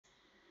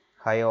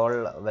Hi all,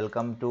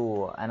 welcome to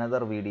another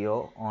video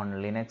on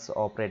Linux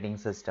operating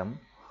system.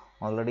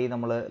 Already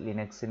നമ്മൾ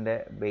ലിനക്സിൻ്റെ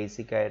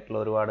basic ആയിട്ടുള്ള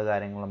ഒരുപാട്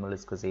കാര്യങ്ങൾ നമ്മൾ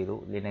ഡിസ്കസ് ചെയ്തു.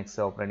 ലിനക്സ്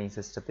ഓപ്പറേറ്റിംഗ്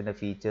സിസ്റ്റത്തിൻ്റെ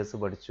ഫീച്ചേഴ്സ്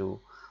പഠിച്ചു.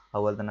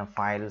 അതുപോലെ തന്നെ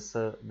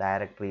ഫയൽസ്,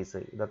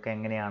 ഡയറക്ടറീസ് ഇതൊക്കെ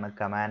എങ്ങനെയാണ്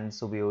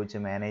കമാൻഡ്സ്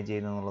ഉപയോഗിച്ച് മാനേജ്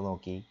ചെയ്യുന്നതെന്നുള്ളത്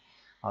നോക്കി.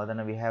 അതുപോലെ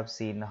തന്നെ we have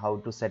seen how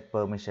to set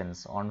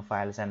permissions on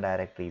files and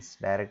directories.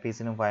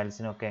 ഡയറക്ടറീസിനും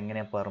ഫയൽസിനും ഒക്കെ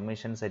എങ്ങനെ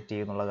പെർമിഷൻ സെറ്റ്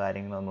ചെയ്യുന്നുള്ള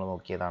കാര്യങ്ങൾ നമ്മൾ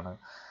നോക്കിയതാണ്.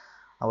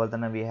 അതുപോലെ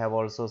തന്നെ we have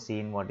also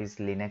scene what is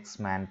Linux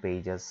man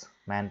pages.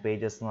 Man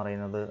pages എന്ന്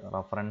പറയുന്നത്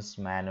റെഫറൻസ്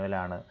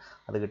മാനുവലാണ്.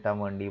 അത് കിട്ടാൻ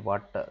വേണ്ടി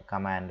what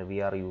command V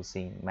are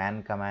using, man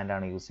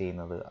കമാൻഡാണ് use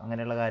ചെയ്യുന്നത്.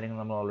 അങ്ങനെയുള്ള കാര്യങ്ങൾ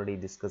നമ്മൾ ഓൾറെഡി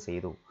ഡിസ്കസ്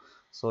ചെയ്തു.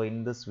 So in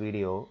this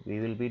video we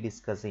will be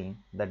discussing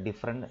the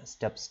different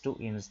steps to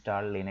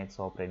install Linux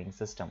operating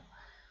system.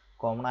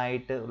 Common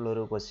ആയിട്ട്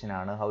ഉള്ളൊരു ക്വസ്റ്റ്യൻ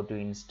ആണ് how to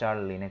install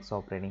Linux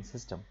operating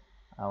system.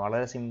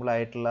 വളരെ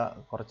സിമ്പിളായിട്ടുള്ള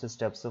കുറച്ച്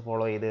സ്റ്റെപ്സ്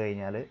ഫോളോ ചെയ്ത്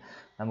കഴിഞ്ഞാൽ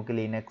നമുക്ക്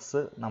ലിനക്സ്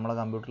നമ്മളെ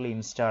കമ്പ്യൂട്ടറിൽ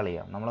ഇൻസ്റ്റാൾ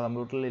ചെയ്യാം. നമ്മളെ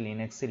കമ്പ്യൂട്ടറിൽ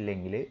ലിനക്സ്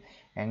ഇല്ലെങ്കിൽ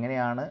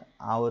എങ്ങനെയാണ്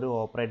ആ ഒരു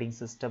ഓപ്പറേറ്റിംഗ്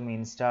സിസ്റ്റം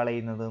ഇൻസ്റ്റാൾ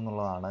ചെയ്യുന്നത്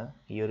എന്നുള്ളതാണ്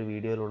ഈ ഒരു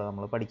വീഡിയോയിലൂടെ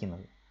നമ്മൾ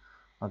പഠിക്കുന്നത്.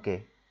 Okay,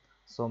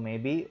 so may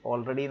be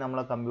already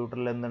നമ്മളെ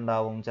കമ്പ്യൂട്ടറിൽ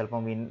എന്തുണ്ടാവും,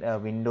 ചിലപ്പം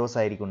വിൻഡോസ്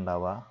ആയിരിക്കും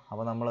ഉണ്ടാവുക.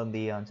 അപ്പോൾ നമ്മൾ എന്ത്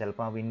ചെയ്യാം,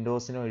 ചിലപ്പോൾ ആ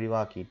വിൻഡോസിനെ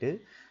ഒഴിവാക്കിയിട്ട്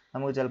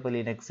നമുക്ക് ചിലപ്പോൾ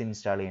ലിനക്സ്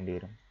ഇൻസ്റ്റാൾ ചെയ്യേണ്ടി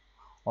വരും.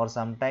 Or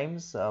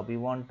sometimes we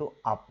want to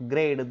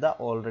upgrade the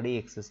already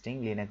existing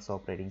Linux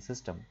operating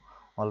system.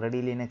 Already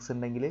Linux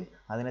ഉണ്ടെങ്കിൽ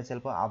അതിനെ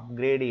ചിലപ്പോൾ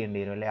അപ്ഗ്രേഡ് ചെയ്യേണ്ടി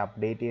വരും, അല്ലെങ്കിൽ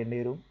അപ്ഡേറ്റ് ചെയ്യേണ്ടി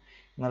വരും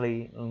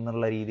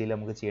എന്നുള്ള രീതിയിൽ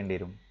നമുക്ക് ചെയ്യേണ്ടി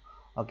വരും.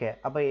 ഓക്കെ,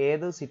 അപ്പോൾ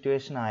ഏത്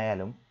സിറ്റുവേഷൻ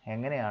ആയാലും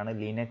എങ്ങനെയാണ്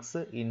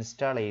ലിനക്സ്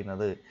ഇൻസ്റ്റാൾ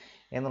ചെയ്യുന്നത്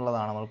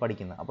എന്നുള്ളതാണ് നമ്മൾ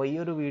പഠിക്കുന്നത്. അപ്പോൾ ഈ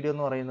ഒരു വീഡിയോ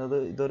എന്ന് പറയുന്നത്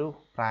ഇതൊരു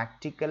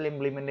പ്രാക്ടിക്കൽ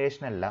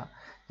ഇംപ്ലിമെൻറ്റേഷൻ അല്ല,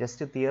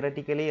 ജസ്റ്റ്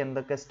തിയററ്റിക്കലി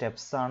എന്തൊക്കെ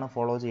സ്റ്റെപ്സ് ആണ്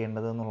ഫോളോ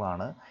ചെയ്യേണ്ടത്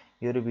എന്നുള്ളതാണ്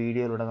ഈ ഒരു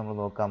വീഡിയോയിലൂടെ നമ്മൾ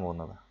നോക്കാൻ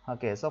പോകുന്നത്.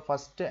 Okay, so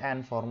first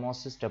and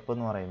foremost step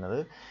എന്ന് പറയുന്നത്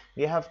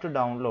we have to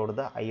download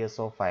the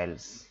ISO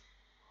files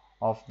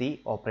of the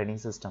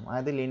operating system.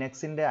 അതായത്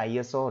ലിനക്സിൻ്റെ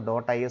 .iso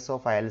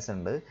ഫയൽസ്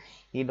ഉണ്ട്.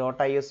 ഈ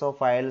 .iso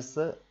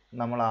ഫയൽസ്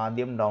നമ്മൾ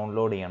ആദ്യം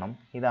ഡൗൺലോഡ് ചെയ്യണം.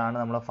 ഇതാണ്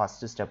നമ്മൾ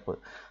ഫസ്റ്റ് സ്റ്റെപ്പ്.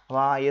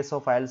 അപ്പോൾ ആ ISO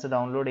ഫയൽസ്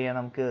ഡൗൺലോഡ് ചെയ്യാൻ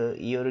നമുക്ക്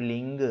ഈ ഒരു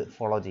ലിങ്ക്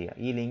ഫോളോ ചെയ്യാം.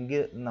 ഈ ലിങ്ക്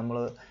നമ്മൾ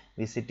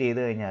വിസിറ്റ്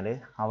ചെയ്ത് കഴിഞ്ഞാൽ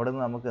അവിടെ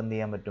നിന്ന് നമുക്ക് എന്ത്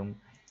ചെയ്യാൻ പറ്റും,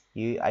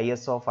 ഈ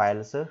ISO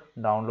ഫയൽസ്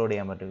ഡൗൺലോഡ്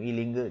ചെയ്യാൻ പറ്റും. ഈ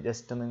ലിങ്ക്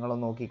ജസ്റ്റ് നിങ്ങൾ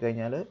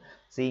നോക്കിക്കഴിഞ്ഞാൽ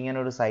ഇങ്ങനെ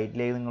ഒരു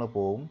സൈറ്റിലേക്ക് നിങ്ങൾ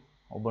പോകും.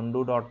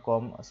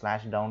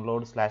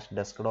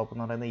 ubuntu.com/download/desktop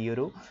എന്ന് പറയുന്ന ഈ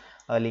ഒരു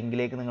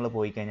ലിങ്കിലേക്ക് നിങ്ങൾ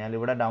പോയി കഴിഞ്ഞാൽ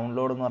ഇവിടെ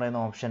ഡൗൺലോഡ് എന്ന് പറയുന്ന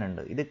ഓപ്ഷൻ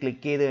ഉണ്ട്. ഇത്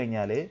ക്ലിക്ക് ചെയ്ത്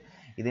കഴിഞ്ഞാൽ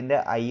ഇതിൻ്റെ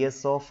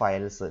ISO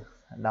ഫയൽസ്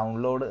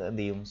ഡൗൺലോഡ്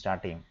എന്ത് ചെയ്യും,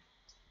 സ്റ്റാർട്ട് ചെയ്യും.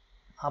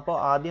 അപ്പോൾ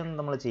ആദ്യം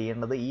നമ്മൾ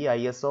ചെയ്യേണ്ടത് ഈ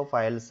ISO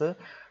ഫയൽസ്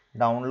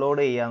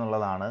ഡൗൺലോഡ് ചെയ്യുക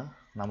എന്നുള്ളതാണ്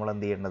നമ്മൾ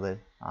എന്ത് ചെയ്യേണ്ടത്,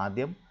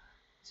 ആദ്യം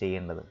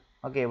ചെയ്യേണ്ടത്.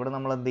 ഓക്കെ, ഇവിടെ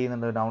നമ്മൾ എന്ത്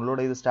ചെയ്യുന്നുണ്ട്,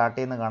 ഡൗൺലോഡ് ചെയ്ത് സ്റ്റാർട്ട്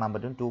ചെയ്യുന്നത് കാണാൻ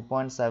പറ്റും.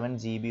 2.7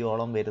 GB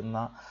വരുന്ന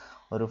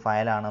ഒരു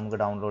ഫയലാണ് നമുക്ക്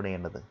ഡൗൺലോഡ്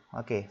ചെയ്യേണ്ടത്.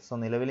 ഓക്കെ, സോ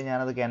നിലവിൽ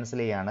ഞാനത് ക്യാൻസൽ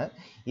ചെയ്യാണ്.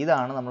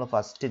 ഇതാണ് നമ്മൾ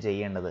ഫസ്റ്റ്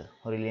ചെയ്യേണ്ടത്.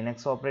 ഒരു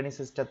ലിനക്സ് ഓപ്പറേറ്റിംഗ്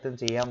സിസ്റ്റത്തിൽ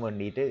ചെയ്യാൻ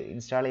വേണ്ടിയിട്ട്,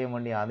 ഇൻസ്റ്റാൾ ചെയ്യാൻ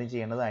വേണ്ടി ആദ്യം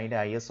ചെയ്യേണ്ടത് അതിൻ്റെ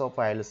ISO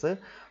ഫയൽസ്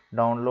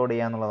ഡൗൺലോഡ്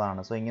ചെയ്യുക എന്നുള്ളതാണ്.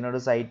 സോ ഇങ്ങനെ ഒരു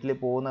സൈറ്റിൽ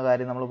പോകുന്ന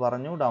കാര്യം നമ്മൾ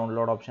പറഞ്ഞു.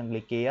 ഡൗൺലോഡ് ഓപ്ഷൻ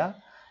ക്ലിക്ക് ചെയ്യുക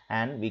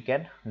and we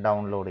can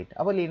download it.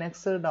 അപ്പോൾ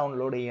ലിനക്സ്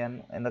ഡൗൺലോഡ് ചെയ്യാൻ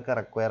എന്തൊക്കെ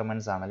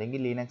റിക്വയർമെൻറ്റ്സ് ആണ്, അല്ലെങ്കിൽ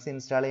ലിനക്സ്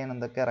ഇൻസ്റ്റാൾ ചെയ്യാൻ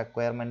എന്തൊക്കെ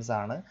റിക്വയർമെൻറ്റ്സ്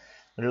ആണ്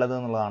ഉള്ളത്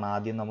എന്നുള്ളതാണ്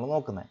ആദ്യം നമ്മൾ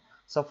നോക്കുന്നത്.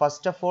 So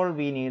first of all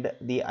we need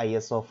the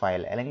ISO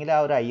file, അല്ലെങ്കിൽ ആ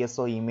ഒരു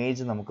ISO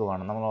ഇമേജ് നമുക്ക്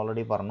വേണം. നമ്മൾ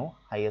ഓൾറെഡി പറഞ്ഞു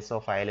ISO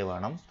ഫയൽ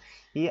വേണം.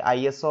 ഈ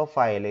ISO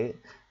file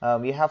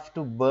we have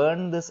to burn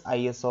this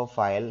ISO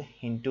file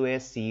in to A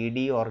CD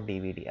or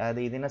DVD.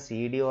 അതായത് ഇതിനെ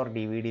CD ഓർ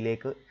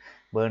DVDയിലേക്ക്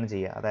ബേൺ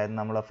ചെയ്യുക. അതായത്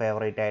നമ്മളെ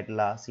ഫേവറേറ്റ്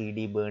ആയിട്ടുള്ള CD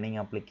ബേണിംഗ്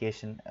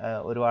ആപ്ലിക്കേഷൻ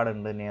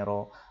ഒരുപാടുണ്ട്. നെറോ,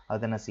 അത്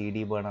തന്നെ CD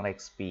ബേണർ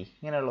XP,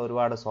 ഇങ്ങനെയുള്ള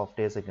ഒരുപാട്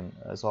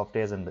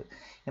സോഫ്റ്റ്വെയർസ് ഉണ്ട്.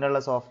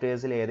 ഇങ്ങനെയുള്ള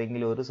സോഫ്റ്റ്വെയർസിൽ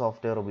ഏതെങ്കിലും ഒരു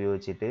സോഫ്റ്റ്വെയർ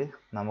ഉപയോഗിച്ചിട്ട്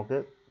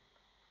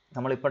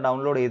നമ്മളിപ്പോൾ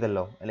ഡൗൺലോഡ്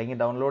ചെയ്തല്ലോ, അല്ലെങ്കിൽ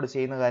ഡൗൺലോഡ്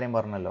ചെയ്യുന്ന കാര്യം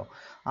പറഞ്ഞല്ലോ,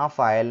 ആ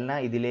ഫയലിനെ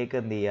ഇതിലേക്ക്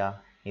എന്ത് ചെയ്യുക,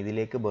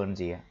 ഇതിലേക്ക് ബേൺ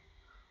ചെയ്യുക.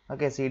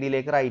 ഓക്കെ,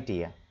 CD-യിലേക്ക് റൈറ്റ്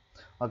ചെയ്യുക.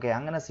 ഓക്കെ,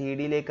 അങ്ങനെ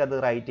CD-യിലേക്ക് അത്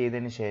റൈറ്റ്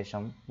ചെയ്തതിന്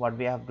ശേഷം what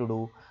we have to do,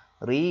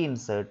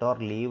 റീഇൻസേർട്ട് or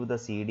leave the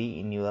CD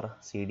in your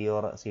CD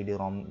or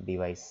CD-ROM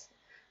device.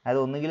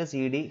 അതായത് ഒന്നുകിൽ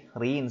CD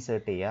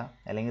റീഇൻസേർട്ട് ചെയ്യുക,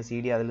 അല്ലെങ്കിൽ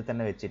CD അതിൽ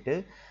തന്നെ വെച്ചിട്ട്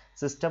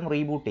സിസ്റ്റം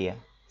റീബൂട്ട് ചെയ്യുക,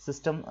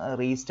 സിസ്റ്റം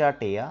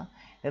റീസ്റ്റാർട്ട് ചെയ്യുക.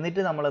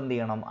 എന്നിട്ട് നമ്മൾ എന്ത്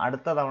ചെയ്യണം,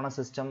 അടുത്ത തവണ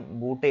സിസ്റ്റം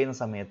ബൂട്ട് ചെയ്യുന്ന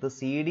സമയത്ത്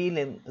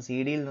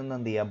CD-യിൽ നിന്ന്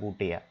എന്ത് ചെയ്യുക, ബൂട്ട്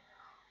ചെയ്യുക.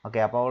 ഓക്കെ,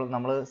 അപ്പോൾ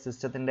നമ്മൾ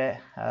സിസ്റ്റത്തിൻ്റെ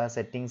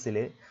സെറ്റിങ്സിൽ,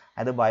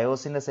 അതായത്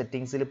ബയോസിൻ്റെ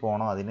സെറ്റിങ്സിൽ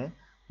പോകണം. അതിന്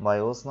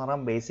ബയോസ് എന്ന്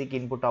പറഞ്ഞാൽ ബേസിക്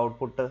ഇൻപുട്ട്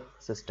ഔട്ട്പുട്ട്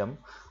സിസ്റ്റം.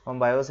 അപ്പം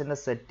ബയോസിൻ്റെ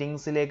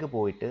സെറ്റിങ്സിലേക്ക്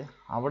പോയിട്ട്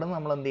അവിടെ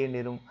നമ്മൾ എന്ത് ചെയ്യേണ്ടി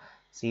വരും,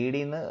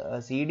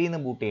 CD-ന്ന്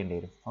ബൂട്ട് ചെയ്യേണ്ടി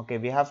വരും. Okay,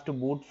 we have to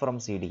boot from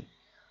CD.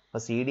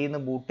 അപ്പോൾ CD-ന്ന്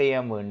ബൂട്ട്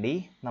ചെയ്യാൻ വേണ്ടി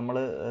നമ്മൾ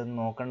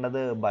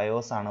നോക്കേണ്ടത്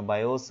ബയോസ് ആണ്.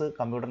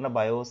 കമ്പ്യൂട്ടറിൻ്റെ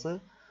ബയോസ്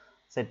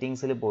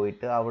സെറ്റിങ്സിൽ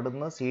പോയിട്ട്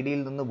അവിടുന്ന്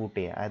CD-യിൽ നിന്ന് ബൂട്ട്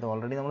ചെയ്യുക. അതായത്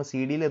ഓൾറെഡി നമ്മൾ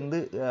CD-യിൽ എന്ത്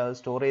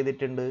സ്റ്റോർ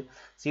ചെയ്തിട്ടുണ്ട്,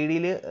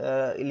 CD-യിൽ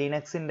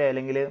ലിനക്സിൻ്റെ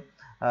അല്ലെങ്കിൽ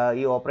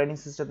ഈ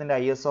ഓപ്പറേറ്റിംഗ് സിസ്റ്റത്തിൻ്റെ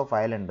ISO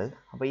ഫയൽ ഉണ്ട്.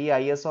 അപ്പോൾ ഈ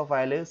ISO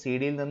ഫയൽ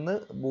CD-യിൽ നിന്ന്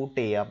ബൂട്ട്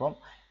ചെയ്യുക. അപ്പം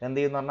എന്ത്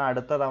ചെയ്യുമെന്ന് പറഞ്ഞാൽ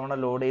അടുത്ത തവണ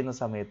ലോഡ് ചെയ്യുന്ന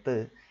സമയത്ത്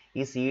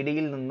ഈ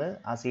CD-യിൽ നിന്ന്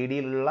ആ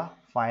CD-യിലുള്ള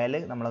ഫയൽ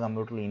നമ്മുടെ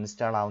കമ്പ്യൂട്ടറിൽ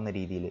ഇൻസ്റ്റാൾ ആവുന്ന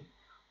രീതിയിൽ.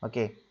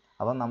 ഓക്കെ,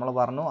 അപ്പം നമ്മൾ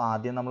പറഞ്ഞു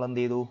ആദ്യം നമ്മൾ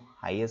എന്ത് ചെയ്തു,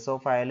 ISO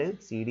ഫയൽ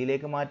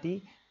CD-യിലേക്ക് മാറ്റി,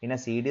 പിന്നെ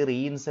സി ഡി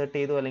റീഇൻസേർട്ട്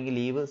ചെയ്തു, അല്ലെങ്കിൽ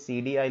സി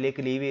ഡി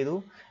അതിലേക്ക് ലീവ് ചെയ്തു,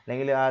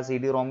 അല്ലെങ്കിൽ ആ സി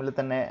ഡി റോമിൽ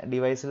തന്നെ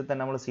ഡിവൈസിൽ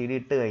തന്നെ നമ്മൾ സി ഡി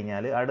ഇട്ട്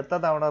കഴിഞ്ഞാൽ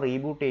അടുത്ത തവണ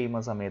റീബൂട്ട്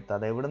ചെയ്യുന്ന സമയത്ത്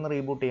അത് എവിടെ നിന്ന്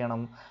റീബൂട്ട്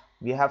ചെയ്യണം?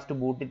 We have to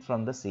boot it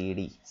from the C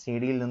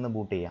ഡിയിൽ നിന്ന്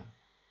ബൂട്ട് ചെയ്യാം.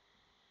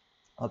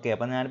 ഓക്കെ,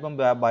 അപ്പം ഞാനിപ്പം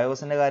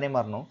ബയോസിൻ്റെ കാര്യം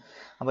പറഞ്ഞു.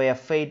 അപ്പോൾ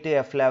F8,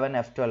 F11,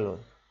 F12.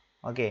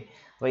 ഓക്കെ,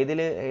 അപ്പോൾ ഇതിൽ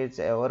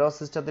ഓരോ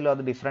സിസ്റ്റത്തിലും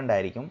അത് ഡിഫറെൻ്റ്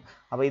ആയിരിക്കും.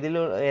 അപ്പോൾ ഇതിൽ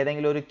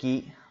ഏതെങ്കിലും ഒരു കീ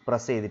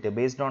പ്രസ് ചെയ്തിട്ട്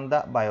ബേസ്ഡ് ഓൺ ദ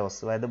ബയോസ്,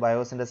 അതായത്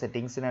ബയോസിൻ്റെ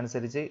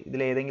സെറ്റിങ്സിനനുസരിച്ച്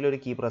ഇതിൽ ഏതെങ്കിലും ഒരു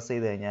കീ പ്രസ്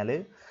ചെയ്ത് കഴിഞ്ഞാൽ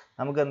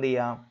നമുക്ക് എന്ത്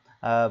ചെയ്യാം?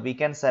 We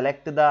can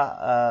select the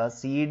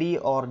C D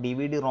or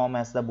DVD Rome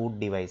as the boot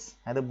device.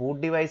 അതായത് ബൂട്ട്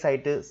ഡിവൈസ്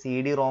ആയിട്ട്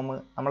CD റോം,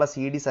 നമ്മളെ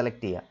CD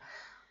സെലക്ട് ചെയ്യുക.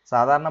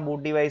 സാധാരണ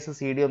ബൂട്ട് ഡിവൈസ്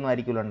CD ഒന്നും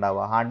ആയിരിക്കില്ല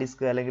ഉണ്ടാവുക, ഹാർഡ്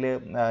ഡിസ്ക് അല്ലെങ്കിൽ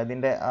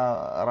ഇതിൻ്റെ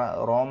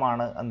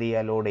റോമാണ് എന്ത്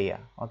ചെയ്യുക? ലോഡ് ചെയ്യുക.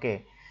 ഓക്കെ,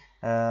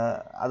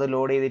 അത്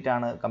ലോഡ്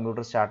ചെയ്തിട്ടാണ്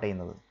കമ്പ്യൂട്ടർ സ്റ്റാർട്ട്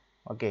ചെയ്യുന്നത്.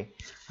 ഓക്കെ,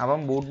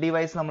 അപ്പം ബൂട്ട്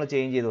ഡിവൈസ് നമ്മൾ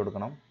ചേഞ്ച് ചെയ്ത്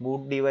കൊടുക്കണം.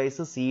 Boot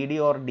device CD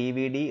or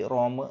DVD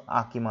Rome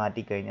ആക്കി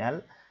മാറ്റിക്കഴിഞ്ഞാൽ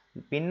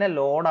പിന്നെ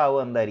ലോഡ് ആവുക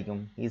എന്തായിരിക്കും?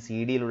 ഈ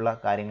CD യിലുള്ള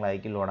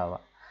കാര്യങ്ങളായിരിക്കും ലോഡ് ആവുക.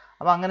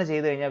 അപ്പോൾ അങ്ങനെ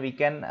ചെയ്ത് കഴിഞ്ഞാൽ we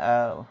can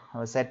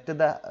set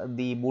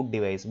the boot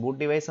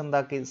device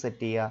എന്താക്കി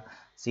സെറ്റ് ചെയ്യുക?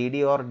 CD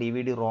ഓർ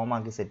DVD റോം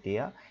ആക്കി സെറ്റ്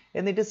ചെയ്യുക.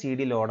 എന്നിട്ട്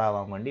CD ലോഡ്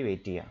ആവാൻ വേണ്ടി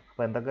വെയിറ്റ് ചെയ്യുക.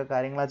 അപ്പോൾ എന്തൊക്കെ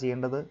കാര്യങ്ങളാണ്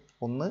ചെയ്യേണ്ടത്?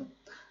 ഒന്ന്,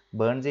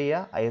 ബേൺ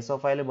ചെയ്യുക, ISO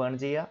ഫയൽ ബേൺ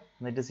ചെയ്യുക,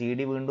 എന്നിട്ട്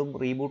CD വീണ്ടും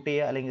റീബൂട്ട്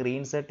ചെയ്യുക അല്ലെങ്കിൽ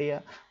റീഇൻസേർട്ട്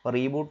ചെയ്യുക. അപ്പോൾ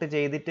റീബൂട്ട്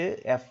ചെയ്തിട്ട്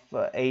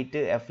F8,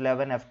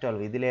 F11, F12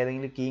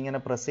 ഇതിലേതെങ്കിലും കീ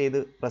ഇങ്ങനെ പ്രസ്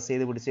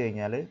ചെയ്ത് പിടിച്ച്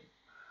കഴിഞ്ഞാൽ,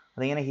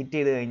 അതിങ്ങനെ ഹിറ്റ്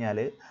ചെയ്ത് കഴിഞ്ഞാൽ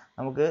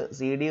നമുക്ക്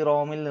CD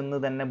റോമിൽ നിന്ന്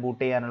തന്നെ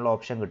ബൂട്ട് ചെയ്യാനുള്ള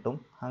ഓപ്ഷൻ കിട്ടും.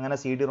 അങ്ങനെ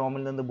CD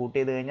റോമിൽ നിന്ന് ബൂട്ട്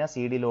ചെയ്ത് കഴിഞ്ഞാൽ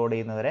CD ലോഡ്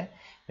ചെയ്യുന്നവരെ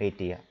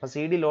വെയിറ്റ് ചെയ്യുക. അപ്പോൾ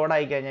CD ലോഡ്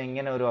ആയി കഴിഞ്ഞാൽ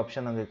ഇങ്ങനെ ഒരു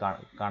ഓപ്ഷൻ നമുക്ക്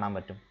കാണാൻ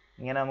പറ്റും.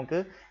 ഇങ്ങനെ നമുക്ക്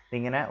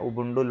ഇങ്ങനെ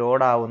ഉബുണ്ടു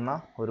ലോഡ് ആവുന്ന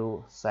ഒരു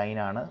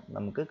സൈനാണ്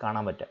നമുക്ക്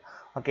കാണാൻ പറ്റുക.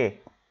 Okay,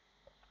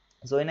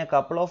 so in A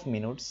couple of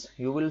minutes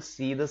you will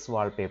see this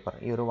wallpaper.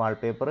 ഈ ഒരു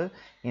വാൾപേപ്പർ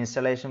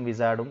ഇൻസ്റ്റലേഷൻ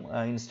വിസാർഡും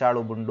ഇൻസ്റ്റാൾ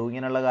ഉബുണ്ടു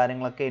ഇങ്ങനെയുള്ള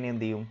കാര്യങ്ങളൊക്കെ ഇനി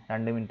എന്ത് ചെയ്യും?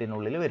 2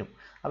 മിനിറ്റിനുള്ളിൽ വരും.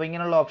 അപ്പോൾ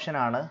ഇങ്ങനെയുള്ള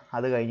ഓപ്ഷനാണ്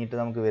അത് കഴിഞ്ഞിട്ട്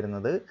നമുക്ക്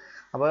വരുന്നത്.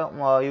 അപ്പോൾ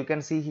you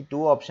can see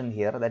 2 option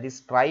here, that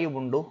is try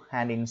Ubuntu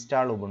and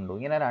install Ubuntu.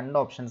 ഇങ്ങനെ 2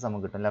 ഓപ്ഷൻസ്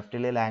നമുക്ക് കിട്ടും.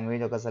 ലെഫ്റ്റിൽ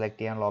ലാംഗ്വേജ് ഒക്കെ സെലക്ട്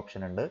ചെയ്യാനുള്ള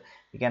ഓപ്ഷൻ ഉണ്ട്.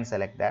 You can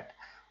select that.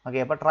 Okay,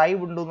 അപ്പോൾ ട്രൈ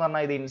ഉബുണ്ടു എന്ന്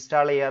പറഞ്ഞാൽ ഇത്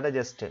ഇൻസ്റ്റാൾ ചെയ്യാതെ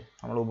ജസ്റ്റ്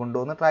നമ്മൾ ഉബുണ്ടു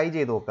ഒന്ന് ട്രൈ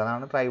ചെയ്ത് നോക്കുക.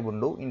 അതാണ് ട്രൈ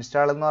ഉബുണ്ടു.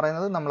 ഇൻസ്റ്റാൾ എന്ന്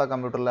പറയുന്നത് നമ്മളെ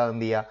കമ്പ്യൂട്ടറിൽ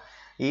എന്ത് ചെയ്യുക?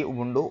 ഈ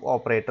ഉബുണ്ടു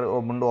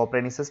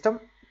ഓപ്പറേറ്റിംഗ് സിസ്റ്റം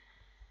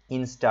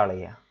ഇൻസ്റ്റാൾ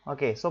ചെയ്യുക.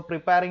 Okay, so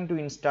preparing to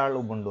install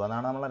Ubuntu,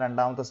 അതാണ് നമ്മളെ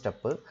രണ്ടാമത്തെ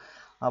സ്റ്റെപ്പ്.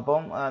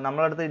 അപ്പം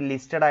നമ്മളടുത്ത്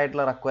ലിസ്റ്റഡ്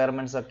ആയിട്ടുള്ള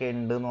റിക്വയർമെൻറ്റ്സ് ഒക്കെ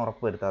ഉണ്ട് എന്ന്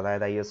ഉറപ്പ് വരുത്തുക.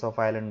 അതായത് ISO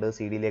ഫയൽ ഉണ്ട്,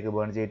 CD യിലേക്ക്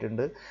ബേൺ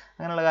ചെയ്തിട്ടുണ്ട്,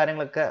 അങ്ങനെയുള്ള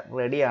കാര്യങ്ങളൊക്കെ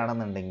റെഡി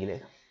ആണെന്നുണ്ടെങ്കിൽ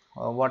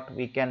what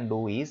we can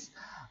do is,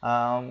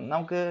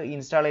 നമുക്ക്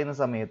ഇൻസ്റ്റാൾ ചെയ്യുന്ന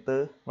സമയത്ത്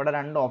ഇവിടെ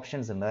 2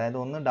 ഓപ്ഷൻസ് ഉണ്ട്. അതായത്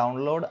ഒന്ന്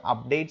download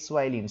updates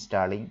while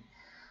installing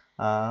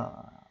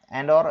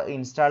and or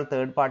install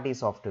third party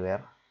software.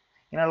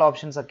 ഇങ്ങനെയുള്ള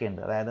ഓപ്ഷൻസ് ഒക്കെ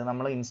ഉണ്ട്. അതായത്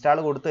നമ്മൾ ഇൻസ്റ്റാൾ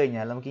കൊടുത്തു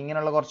കഴിഞ്ഞാൽ നമുക്ക്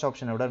ഇങ്ങനെയുള്ള കുറച്ച്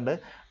ഓപ്ഷൻ ഇവിടെ ഉണ്ട്.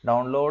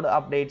 ഡൗൺലോഡ്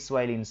അപ്ഡേറ്റ്സ്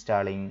വൈൽ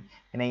ഇൻസ്റ്റാളിങ്,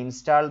 പിന്നെ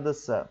install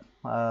this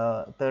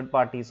third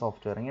party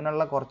software,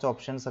 ഇങ്ങനെയുള്ള കുറച്ച്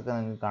ഓപ്ഷൻസ് ഒക്കെ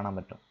നിങ്ങൾക്ക് കാണാൻ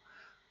പറ്റും.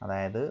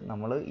 അതായത്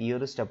നമ്മൾ ഈ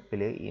ഒരു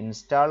സ്റ്റെപ്പിൽ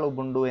ഇൻസ്റ്റാൾ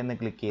ഉബുണ്ടു എന്ന്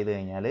ക്ലിക്ക് ചെയ്ത്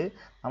കഴിഞ്ഞാൽ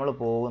നമ്മൾ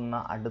പോകുന്ന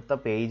അടുത്ത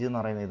പേജ് എന്ന്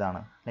പറയുന്നത്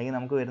ഇതാണ്, അല്ലെങ്കിൽ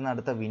നമുക്ക് വരുന്ന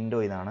അടുത്ത വിൻഡോ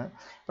ഇതാണ്.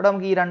 ഇവിടെ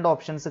നമുക്ക് ഈ 2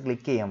 ഓപ്ഷൻസ്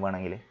ക്ലിക്ക് ചെയ്യാൻ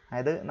വേണമെങ്കിൽ,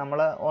 അതായത്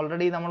നമ്മൾ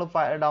ഓൾറെഡി നമ്മൾ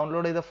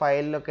ഡൗൺലോഡ് ചെയ്ത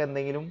ഫയലിലൊക്കെ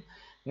എന്തെങ്കിലും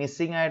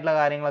മിസ്സിംഗ് ആയിട്ടുള്ള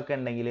കാര്യങ്ങളൊക്കെ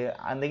ഉണ്ടെങ്കിൽ,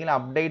 എന്തെങ്കിലും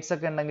അപ്ഡേറ്റ്സ്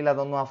ഒക്കെ ഉണ്ടെങ്കിൽ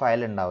അതൊന്നും ആ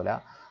ഫയൽ ഉണ്ടാവില്ല.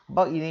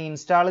 അപ്പോൾ ഇത്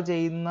ഇൻസ്റ്റാൾ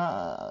ചെയ്യുന്ന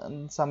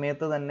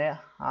സമയത്ത് തന്നെ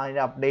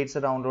അതിൻ്റെ അപ്ഡേറ്റ്സ്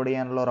ഡൗൺലോഡ്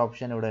ചെയ്യാനുള്ള ഒരു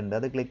ഓപ്ഷൻ ഇവിടെ ഉണ്ട്.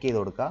 അത് ക്ലിക്ക് ചെയ്ത്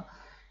കൊടുക്കുക.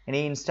 ഇനി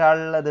install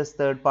this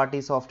third party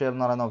software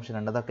എന്ന് പറയുന്ന ഓപ്ഷൻ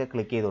ഉണ്ട്, അതൊക്കെ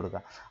ക്ലിക്ക് ചെയ്ത്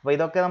കൊടുക്കുക. അപ്പോൾ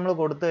ഇതൊക്കെ നമ്മൾ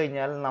കൊടുത്തു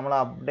കഴിഞ്ഞാൽ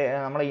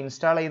നമ്മൾ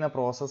ഇൻസ്റ്റാൾ ചെയ്യുന്ന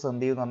പ്രോസസ്സ്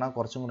എന്ത് ചെയ്യുമെന്ന് പറഞ്ഞാൽ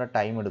കുറച്ചും കൂടെ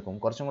ടൈം എടുക്കും,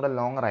 കുറച്ചും കൂടെ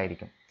ലോങ്ങർ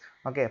ആയിരിക്കും.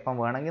 ഓക്കെ, അപ്പം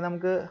വേണമെങ്കിൽ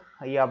നമുക്ക്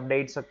ഈ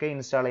അപ്ഡേറ്റ്സ് ഒക്കെ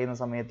ഇൻസ്റ്റാൾ ചെയ്യുന്ന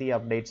സമയത്ത് ഈ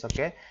അപ്ഡേറ്റ്സ്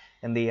ഒക്കെ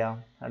എന്ത് ചെയ്യാം?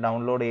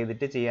 ഡൗൺലോഡ്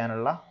ചെയ്തിട്ട്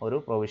ചെയ്യാനുള്ള ഒരു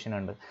പ്രൊവിഷൻ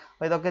ഉണ്ട്.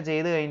 അപ്പോൾ ഇതൊക്കെ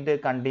ചെയ്ത് കഴിഞ്ഞിട്ട്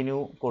കണ്ടിന്യൂ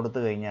കൊടുത്തു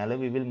കഴിഞ്ഞാൽ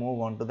we will move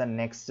on to the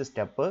next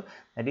step,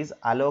 that is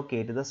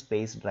allocate the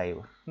space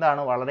drive.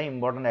 ഇതാണ് വളരെ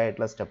ഇമ്പോർട്ടൻ്റ്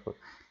ആയിട്ടുള്ള സ്റ്റെപ്പ്.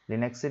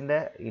 ലിനക്സിൻ്റെ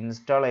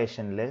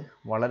ഇൻസ്റ്റാളേഷനിൽ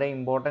വളരെ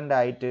ഇമ്പോർട്ടൻ്റ്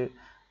ആയിട്ട്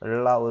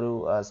ഉള്ള ഒരു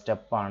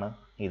സ്റ്റെപ്പാണ്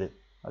ഇത്.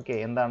 ഓക്കെ,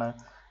 എന്താണ്?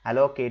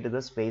 Allocate the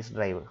space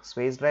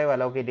drive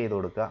allocate ചെയ്ത്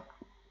കൊടുക്കുക.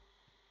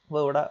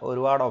 അപ്പോൾ ഇവിടെ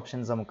ഒരുപാട്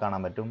ഓപ്ഷൻസ് നമുക്ക്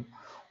കാണാൻ പറ്റും.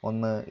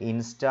 ഒന്ന്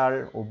install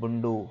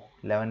Ubuntu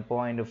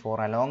 11.4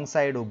 along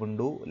side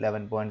Ubuntu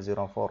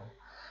 11.04,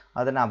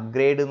 അതിന്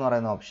അപ്ഗ്രേഡ് എന്ന്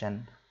പറയുന്ന ഓപ്ഷൻ,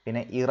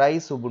 പിന്നെ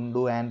ഇറൈസ്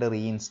ഉബുണ്ടു ആൻഡ്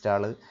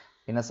റീഇൻസ്റ്റാൾ,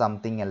 പിന്നെ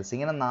സംതിങ് എൽസ്.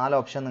 ഇങ്ങനെ 4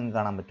 ഓപ്ഷൻ നിങ്ങൾക്ക്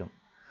കാണാൻ പറ്റും.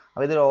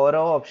 അപ്പോൾ ഇതിൽ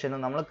ഓരോ ഓപ്ഷനും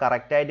നമ്മൾ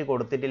കറക്റ്റായിട്ട്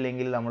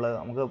കൊടുത്തിട്ടില്ലെങ്കിൽ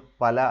നമുക്ക്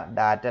പല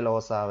ഡാറ്റ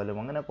ലോസ് ആവലും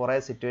അങ്ങനെ കുറേ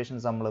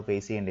സിറ്റുവേഷൻസ് നമ്മൾ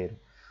ഫേസ് ചെയ്യേണ്ടി വരും.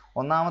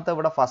 ഒന്നാമത്തെ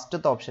ഇവിടെ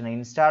ഫസ്റ്റത്തെ option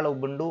install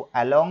Ubuntu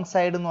along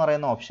side എന്ന്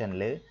പറയുന്ന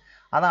ഓപ്ഷനിൽ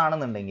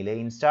അതാണെന്നുണ്ടെങ്കിൽ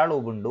ഇൻസ്റ്റാൾ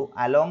ഉബുണ്ടു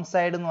അലോങ്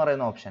സൈഡ് എന്ന്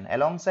പറയുന്ന ഓപ്ഷൻ,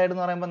 അലോങ് സൈഡ്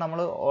എന്ന് പറയുമ്പോൾ നമ്മൾ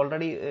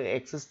ഓൾറെഡി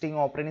എക്സിസ്റ്റിംഗ്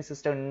ഓപ്പറേറ്റിംഗ്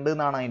സിസ്റ്റം ഉണ്ട്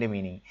എന്നാണ് അതിൻ്റെ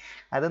മീനിങ്.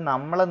 അത്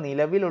നമ്മളെ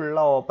നിലവിലുള്ള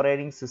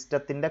ഓപ്പറേറ്റിംഗ്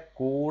സിസ്റ്റത്തിൻ്റെ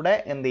കൂടെ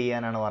എന്ത്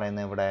ചെയ്യാനാണ്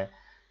പറയുന്നത്? ഇവിടെ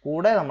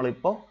കൂടെ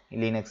നമ്മളിപ്പോൾ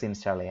ലിനക്സ്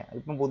ഇൻസ്റ്റാൾ ചെയ്യാം.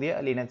 ഇപ്പം പുതിയ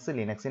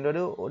ലിനക്സിൻ്റെ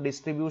ഒരു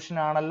ഡിസ്ട്രിബ്യൂഷൻ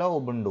ആണല്ലോ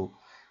ഉബുണ്ടു.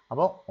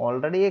 അപ്പോൾ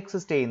ഓൾറെഡി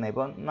എക്സിസ്റ്റ് ചെയ്യുന്ന,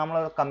 ഇപ്പം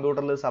നമ്മളെ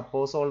കമ്പ്യൂട്ടറിൽ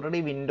സപ്പോസ്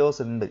ഓൾറെഡി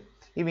വിൻഡോസ് ഉണ്ട്,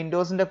 ഈ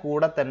വിൻഡോസിൻ്റെ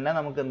കൂടെ തന്നെ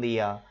നമുക്ക് എന്ത്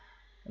ചെയ്യാം?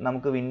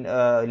 നമുക്ക്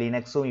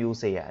ലിനക്സും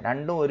യൂസ് ചെയ്യാം,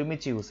 രണ്ടും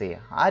ഒരുമിച്ച് യൂസ്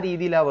ചെയ്യാം. ആ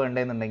രീതിയിലാണ്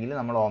വേണ്ടതെന്നുണ്ടെങ്കിൽ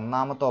നമ്മൾ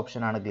ഒന്നാമത്തെ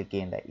ഓപ്ഷനാണ് ക്ലിക്ക്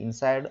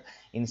ചെയ്യേണ്ടത്.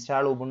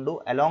 Install Ubuntu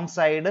along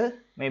side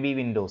may be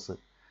Windows.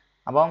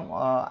 അപ്പം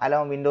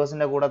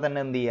വിൻഡോസിൻ്റെ കൂടെ തന്നെ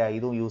എന്ത് ചെയ്യുക,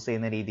 ഇതും യൂസ്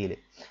ചെയ്യുന്ന രീതിയിൽ.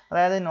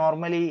 അതായത്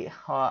നോർമലി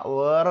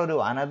വേറൊരു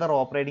അനദർ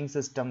ഓപ്പറേറ്റിംഗ്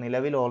സിസ്റ്റം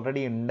നിലവിൽ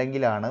ഓൾറെഡി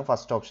ഉണ്ടെങ്കിലാണ്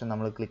ഫസ്റ്റ് ഓപ്ഷൻ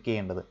നമ്മൾ ക്ലിക്ക്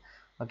ചെയ്യേണ്ടത്.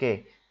 ഓക്കെ,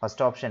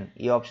 ഫസ്റ്റ് ഓപ്ഷൻ,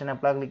 ഈ ഓപ്ഷൻ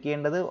എപ്പോഴാണ് ക്ലിക്ക്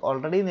ചെയ്യേണ്ടത്?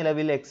 ഓൾറെഡി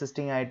നിലവിൽ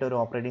എക്സിസ്റ്റിംഗ് ആയിട്ട് ഒരു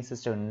operating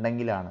system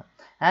ഉണ്ടെങ്കിലാണ്.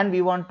 And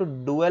we want to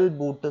dual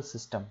boot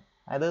system.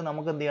 അത്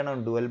നമുക്ക് എന്ത്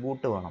ചെയ്യണം? ഡുവൽ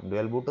ബൂട്ട് വേണം.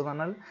 ഡുവൽ ബൂട്ട് എന്ന്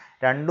പറഞ്ഞാൽ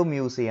രണ്ടും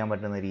യൂസ് ചെയ്യാൻ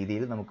പറ്റുന്ന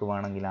രീതിയിൽ നമുക്ക്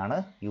വേണമെങ്കിലാണ്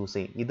യൂസ്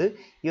ചെയ്യും. ഇത്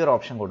ഈ ഒരു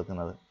ഓപ്ഷൻ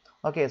കൊടുക്കുന്നത്.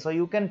 Okay, so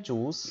you can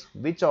choose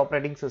which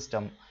operating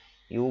system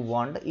you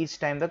want each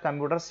time the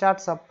computer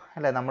starts up.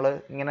 അല്ലേ, നമ്മൾ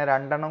ഇങ്ങനെ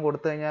രണ്ടെണ്ണം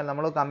കൊടുത്തു കഴിഞ്ഞാൽ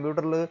നമ്മൾ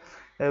കമ്പ്യൂട്ടറിൽ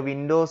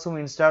വിൻഡോസും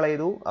ഇൻസ്റ്റാൾ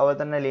ചെയ്തു, അതുപോലെ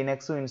തന്നെ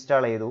ലിനക്സും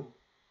ഇൻസ്റ്റാൾ ചെയ്തു.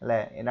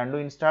 അല്ലേ, രണ്ടും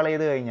ഇൻസ്റ്റാൾ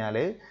ചെയ്ത് കഴിഞ്ഞാൽ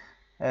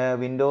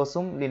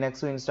വിൻഡോസും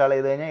ലിനക്സും ഇൻസ്റ്റാൾ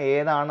ചെയ്ത് കഴിഞ്ഞാൽ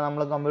ഏതാണ്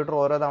നമ്മൾ കമ്പ്യൂട്ടർ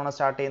ഓരോ തവണ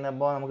സ്റ്റാർട്ട്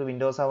ചെയ്യുന്നപ്പോൾ നമുക്ക്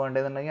വിൻഡോസ്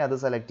വേണ്ടതെന്നുണ്ടെങ്കിൽ അത്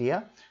സെലക്ട്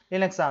ചെയ്യുക,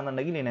 ലിനക്സ്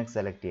ആണെന്നുണ്ടെങ്കിൽ ലിനക്സ്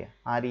സെലക്ട് ചെയ്യുക.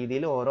 ആ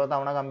രീതിയിൽ ഓരോ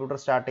തവണ കമ്പ്യൂട്ടർ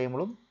സ്റ്റാർട്ട്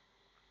ചെയ്യുമ്പോഴും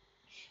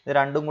ഇത്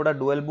രണ്ടും കൂടെ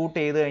ഡുവൽ ബൂട്ട്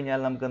ചെയ്ത് കഴിഞ്ഞാൽ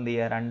നമുക്ക് എന്ത്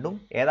ചെയ്യുക, രണ്ടും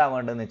ഏതാ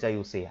വേണ്ടതെന്ന് വെച്ചാൽ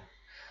യൂസ് ചെയ്യുക.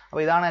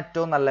 അപ്പോൾ ഇതാണ്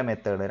ഏറ്റവും നല്ല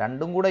മെത്തേഡ്.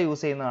 രണ്ടും കൂടെ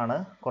യൂസ് ചെയ്യുന്നതാണ്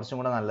കുറച്ചും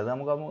കൂടെ നല്ലത്.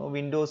 നമുക്ക്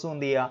വിൻഡോസും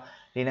എന്ത് ചെയ്യുക,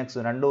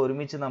 ലിനക്സും രണ്ടും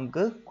ഒരുമിച്ച്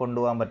നമുക്ക്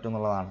കൊണ്ടുപോകാൻ പറ്റും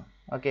എന്നുള്ളതാണ്.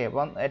 ഓക്കെ,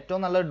 അപ്പം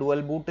ഏറ്റവും നല്ല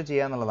ഡുവൽ ബൂട്ട്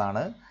ചെയ്യുക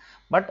എന്നുള്ളതാണ്.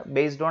 But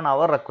based on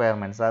our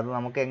requirements, അത്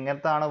നമുക്ക്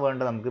എങ്ങനത്താണ്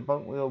വേണ്ടത്.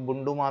 നമുക്കിപ്പം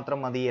ഉബുണ്ടു മാത്രം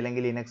മതി,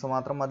 അല്ലെങ്കിൽ ലിനക്സ്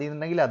മാത്രം മതി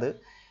എന്നുണ്ടെങ്കിൽ അത്,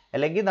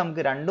 അല്ലെങ്കിൽ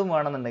നമുക്ക് രണ്ടും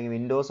വേണമെന്നുണ്ടെങ്കിൽ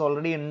വിൻഡോസ്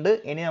ഓൾറെഡി ഉണ്ട്,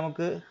 ഇനി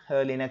നമുക്ക്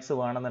ലിനക്സ്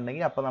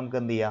വേണമെന്നുണ്ടെങ്കിൽ അപ്പോൾ നമുക്ക്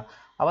എന്ത് ചെയ്യാം,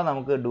 അപ്പോൾ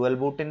നമുക്ക് ഡുവൽ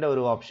ബൂട്ടിൻ്റെ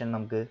ഒരു ഓപ്ഷൻ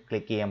നമുക്ക്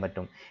ക്ലിക്ക് ചെയ്യാൻ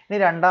പറ്റും. ഇനി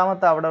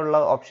രണ്ടാമത്തെ അവിടെ ഉള്ള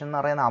ഓപ്ഷൻ എന്ന്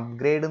പറയുന്നത്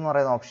അപ്ഗ്രേഡ് എന്ന്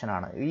പറയുന്ന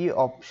ഓപ്ഷനാണ്. ഈ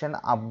ഓപ്ഷൻ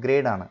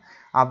അപ്ഗ്രേഡ് ആണ്.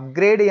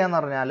 അപ്ഗ്രേഡ് ചെയ്യാന്ന്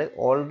പറഞ്ഞാൽ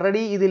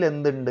ഓൾറെഡി ഇതിൽ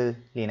എന്തുണ്ട്,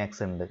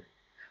 ലിനക്സ് ഉണ്ട്.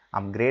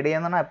 അപ്ഗ്രേഡ്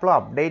ചെയ്യാന്ന് പറഞ്ഞാൽ എപ്പോഴും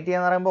അപ്ഡേറ്റ്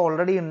ചെയ്യാന്ന് പറയുമ്പോൾ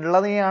ഓൾറെഡി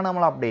ഉള്ളതിനെയാണ്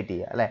നമ്മൾ അപ്ഡേറ്റ്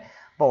ചെയ്യുക. അല്ലേ,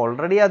 അപ്പോൾ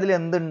ഓൾറെഡി അതിൽ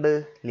എന്തുണ്ട്,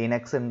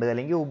 ലിനക്സ് ഉണ്ട്,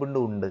 അല്ലെങ്കിൽ ഉബുണ്ടു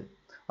ഉണ്ട്.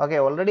 Okay,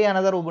 already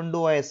another Ubuntu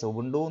OS.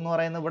 Ubuntu എന്ന്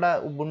പറയുന്നത് ഇവിടെ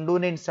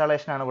ഉബുണ്ടുവിൻ്റെ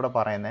ഇൻസ്റ്റാളേഷനാണ് ഇവിടെ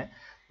പറയുന്നത്.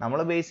 നമ്മൾ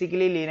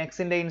ബേസിക്കലി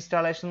ലിനക്സിൻ്റെ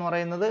ഇൻസ്റ്റാളേഷൻ എന്ന്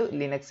പറയുന്നത്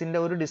ലിനക്സിൻ്റെ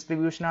ഒരു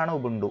ഡിസ്ട്രിബ്യൂഷനാണ്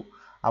ഉബുണ്ടു.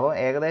 അപ്പോൾ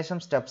ഏകദേശം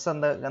സ്റ്റെപ്സ്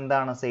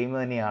എന്താണ് സെയിം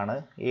തന്നെയാണ്.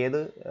 ഏത്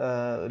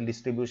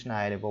ഡിസ്ട്രിബ്യൂഷൻ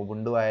ആയാലും, ഇപ്പോൾ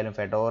ഉബുണ്ടു ആയാലും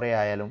ഫെഡോറ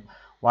ആയാലും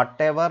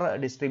വട്ട് എവർ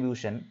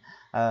ഡിസ്ട്രിബ്യൂഷൻ,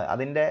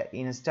 അതിൻ്റെ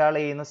ഇൻസ്റ്റാൾ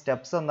ചെയ്യുന്ന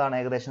സ്റ്റെപ്സ് എന്താണ്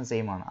ഏകദേശം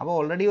സെയിം ആണ്. അപ്പോൾ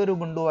ഓൾറെഡി ഒരു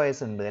ഉബുണ്ടു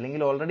OS ഉണ്ട്,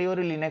 അല്ലെങ്കിൽ ഓൾറെഡി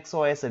ഒരു ലിനക്സ്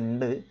OS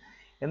ഉണ്ട്.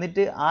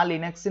 എന്നിട്ട് ആ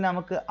ലിനക്സിന്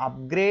നമുക്ക്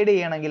അപ്ഗ്രേഡ്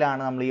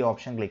ചെയ്യണമെങ്കിലാണ് നമ്മൾ ഈ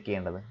ഓപ്ഷൻ ക്ലിക്ക്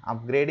ചെയ്യേണ്ടത്.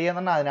 അപ്ഗ്രേഡ്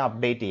ചെയ്യാന്ന് പറഞ്ഞാൽ അതിനെ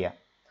അപ്ഡേറ്റ് ചെയ്യുക.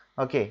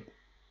 ഓക്കെ,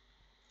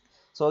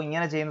 സോ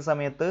ഇങ്ങനെ ചെയ്യുന്ന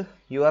സമയത്ത്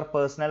your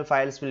personal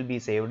files will be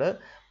saved,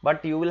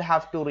 but you will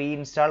have to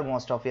reinstall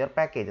most of your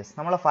packages.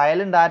 നമ്മളെ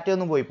ഫയലും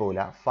ഡാറ്റയൊന്നും പോയി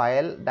പോകില്ല.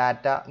 ഫയൽ,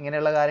 ഡാറ്റ,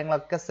 ഇങ്ങനെയുള്ള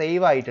കാര്യങ്ങളൊക്കെ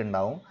സേവ്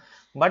ആയിട്ടുണ്ടാവും.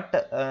 ബട്ട്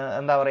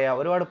എന്താ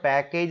പറയുക, ഒരുപാട്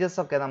പാക്കേജസ്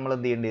ഒക്കെ നമ്മൾ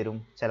എന്ത് ചെയ്യേണ്ടി വരും,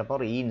 ചിലപ്പോൾ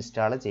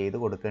റീഇൻസ്റ്റാൾ ചെയ്ത്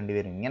കൊടുക്കേണ്ടി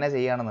വരും. ഇങ്ങനെ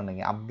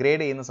ചെയ്യുകയാണെന്നുണ്ടെങ്കിൽ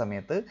അപ്ഗ്രേഡ് ചെയ്യുന്ന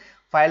സമയത്ത്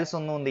ഫയൽസ്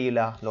ഒന്നും എന്ത്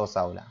ചെയ്യില്ല, ലോസ്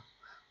ആവില്ല.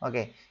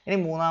 ഓക്കെ, ഇനി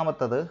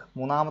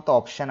മൂന്നാമത്തെ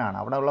ഓപ്ഷനാണ്.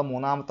 അവിടെ ഉള്ള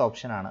മൂന്നാമത്തെ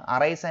ഓപ്ഷനാണ്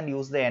arise and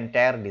use the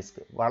entire disk.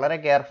 വളരെ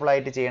കെയർഫുൾ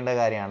ആയിട്ട് ചെയ്യേണ്ട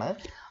കാര്യമാണ്.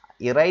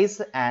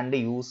 ഇറൈസ് ആൻഡ്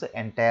യൂസ്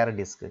എൻറ്റയർ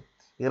ഡിസ്ക്.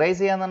 ഇറൈസ്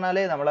ചെയ്യാന്ന് പറഞ്ഞാൽ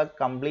നമ്മളെ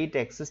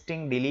കംപ്ലീറ്റ്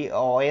എക്സിസ്റ്റിംഗ്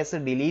OS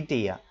ഡിലീറ്റ്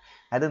ചെയ്യുക.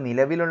 അത്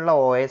നിലവിലുള്ള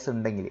OS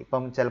ഉണ്ടെങ്കിൽ,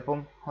 ഇപ്പം ചിലപ്പം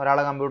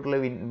ഒരാളെ കമ്പ്യൂട്ടറിൽ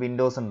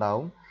വിൻഡോസ്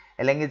ഉണ്ടാവും,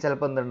 അല്ലെങ്കിൽ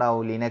ചിലപ്പോൾ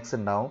എന്തുണ്ടാവും, ലിനക്സ്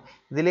ഉണ്ടാവും.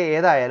 ഇതിൽ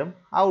ഏതായാലും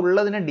ആ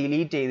ഉള്ളതിനെ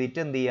ഡിലീറ്റ് ചെയ്തിട്ട്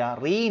എന്ത് ചെയ്യുക,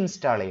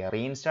 റീഇൻസ്റ്റാൾ ചെയ്യുക.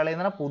 റീഇൻസ്റ്റാൾ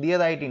ചെയ്യുന്ന പറഞ്ഞാൽ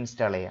പുതിയതായിട്ട്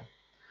ഇൻസ്റ്റാൾ ചെയ്യുക.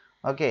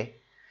 ഓക്കെ,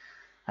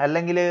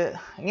 അല്ലെങ്കിൽ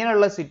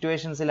ഇങ്ങനെയുള്ള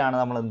സിറ്റുവേഷൻസിലാണ്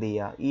നമ്മൾ എന്ത്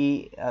ചെയ്യുക, ഈ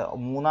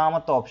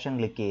മൂന്നാമത്തെ ഓപ്ഷൻ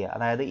ക്ലിക്ക് ചെയ്യുക.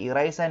 അതായത്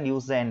ഇറൈസ് and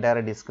use the entire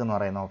disk എന്ന്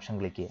പറയുന്ന ഓപ്ഷൻ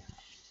ക്ലിക്ക് ചെയ്യുക.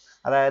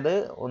 അതായത്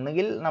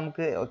ഒന്നുകിൽ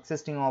നമുക്ക്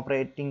എക്സിസ്റ്റിംഗ്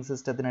ഓപ്പറേറ്റിംഗ്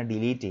സിസ്റ്റത്തിനെ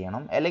ഡിലീറ്റ്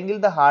ചെയ്യണം, അല്ലെങ്കിൽ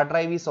the hard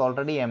drive is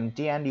already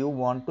empty and you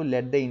want to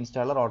let the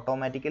installer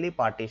automatically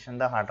partition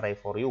the hard drive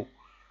for you.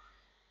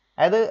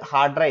 അതായത്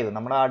ഹാർഡ് ഡ്രൈവ്,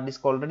 നമ്മുടെ ഹാർഡ്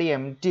ഡിസ്ക് ഓൾറെഡി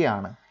എംപ്റ്റി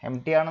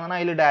ആണെന്ന് പറഞ്ഞാൽ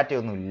അതിൽ ഡാറ്റ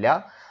ഒന്നും ഇല്ല.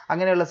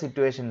 അങ്ങനെയുള്ള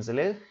സിറ്റുവേഷൻസിൽ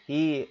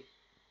ഈ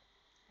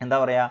എന്താ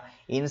പറയുക,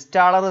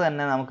 ഇൻസ്റ്റാളർ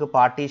തന്നെ നമുക്ക്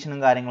പാർട്ടീഷനും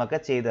കാര്യങ്ങളൊക്കെ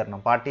ചെയ്തു തരണം.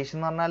 പാർട്ടീഷൻ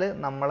എന്ന് പറഞ്ഞാൽ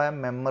നമ്മളെ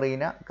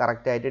മെമ്മറീനെ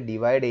കറക്റ്റായിട്ട്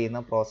ഡിവൈഡ് ചെയ്യുന്ന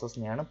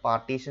പ്രോസസ്സിനെയാണ്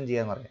പാർട്ടീഷൻ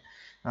ചെയ്യുക എന്ന് പറയുക.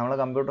 നമ്മൾ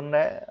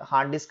കമ്പ്യൂട്ടറിൻ്റെ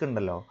ഹാർഡ് ഡിസ്ക്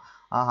ഉണ്ടല്ലോ,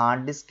 ആ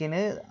ഹാർഡ്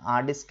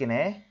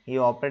ഡിസ്കിനെ ഈ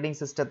ഓപ്പറേറ്റിംഗ്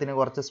സിസ്റ്റത്തിന്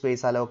കുറച്ച്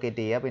സ്പേസ്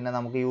അലോക്കേറ്റ് ചെയ്യുക, പിന്നെ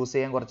നമുക്ക് യൂസ്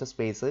ചെയ്യാൻ കുറച്ച്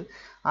സ്പേസ്,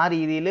 ആ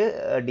രീതിയിൽ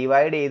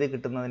ഡിവൈഡ് ചെയ്ത്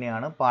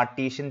കിട്ടുന്നതിനെയാണ്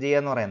പാർട്ടീഷൻ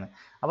ചെയ്യുക എന്ന് പറയുന്നത്.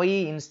 അപ്പോൾ ഈ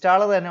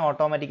ഇൻസ്റ്റാളർ തന്നെ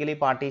ഓട്ടോമാറ്റിക്കലി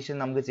പാർട്ടീഷൻ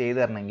നമുക്ക് ചെയ്തു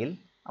തരണമെങ്കിൽ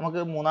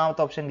നമുക്ക്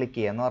മൂന്നാമത്തെ ഓപ്ഷൻ ക്ലിക്ക്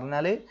ചെയ്യാം. എന്ന്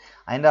പറഞ്ഞാൽ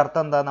അതിൻ്റെ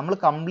അർത്ഥം എന്താ, നമ്മൾ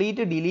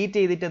കംപ്ലീറ്റ് ഡിലീറ്റ്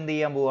ചെയ്തിട്ട് എന്ത്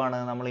ചെയ്യാൻ പോവാണ്,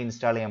 നമ്മൾ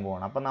ഇൻസ്റ്റാൾ ചെയ്യാൻ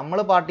പോവാണ്. അപ്പോൾ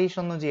നമ്മൾ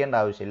പാർട്ടീഷൻ ഒന്നും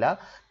ചെയ്യേണ്ട ആവശ്യമില്ല.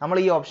 നമ്മൾ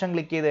ഈ ഓപ്ഷൻ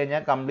ക്ലിക്ക് ചെയ്ത്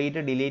കഴിഞ്ഞാൽ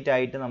കംപ്ലീറ്റ് ഡിലീറ്റ്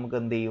ആയിട്ട് നമുക്ക്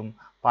എന്ത് ചെയ്യും,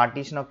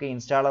 പാർട്ടീഷനൊക്കെ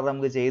ഇൻസ്റ്റാളർ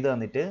നമുക്ക് ചെയ്ത്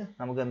തന്നിട്ട്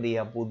നമുക്ക് എന്ത്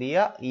ചെയ്യാം,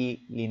 പുതിയ ഈ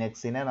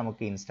ലിനക്സിനെ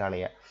നമുക്ക് ഇൻസ്റ്റാൾ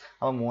ചെയ്യാം.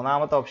 അപ്പോൾ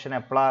മൂന്നാമത്തെ ഓപ്ഷൻ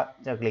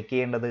എപ്പോഴാണ് ക്ലിക്ക്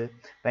ചെയ്യേണ്ടത്,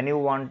 when you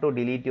want to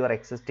delete your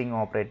existing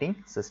operating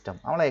system.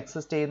 നമ്മൾ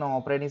എക്സിസ്റ്റ് ചെയ്യുന്ന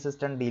ഓപ്പറേറ്റിംഗ്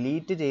സിസ്റ്റം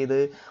ഡിലീറ്റ് ചെയ്ത്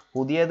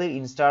പുതിയത്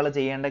ഇൻസ്റ്റാൾ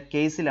ചെയ്യേണ്ട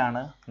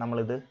കേസിലാണ്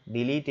നമ്മളിത്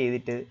ഡിലീറ്റ്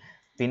ചെയ്തിട്ട്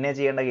പിന്നെ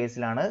ചെയ്യേണ്ട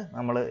കേസിലാണ്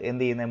നമ്മൾ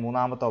എന്ത് ചെയ്യുന്നത്,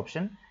 മൂന്നാമത്തെ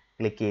ഓപ്ഷൻ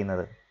ക്ലിക്ക്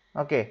ചെയ്യുന്നത്.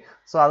 ഓക്കെ,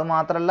 സോ അത്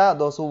മാത്രമല്ല,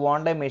 those who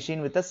want A machine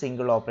with a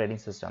single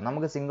operating system.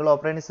 നമുക്ക് സിംഗിൾ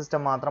ഓപ്പറേറ്റിംഗ്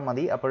സിസ്റ്റം മാത്രം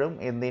മതി, അപ്പോഴും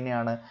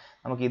എന്തിനാണ്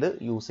നമുക്കിത്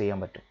യൂസ് ചെയ്യാൻ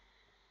പറ്റും.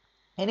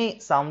 ഇനി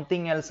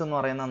സംതിങ് എൽസ് എന്ന്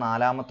പറയുന്ന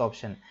നാലാമത്തെ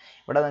ഓപ്ഷൻ,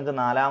 ഇവിടെ നിങ്ങൾക്ക്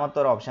നാലാമത്തെ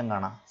ഒരു ഓപ്ഷൻ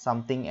കാണാം,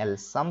 something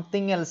else.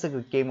 Something else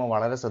click ചെയ്യുമ്പോൾ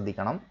വളരെ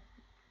ശ്രദ്ധിക്കണം.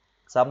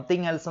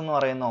 സംതിങ് എൽസ് എന്ന്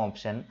പറയുന്ന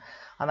ഓപ്ഷൻ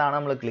അതാണ്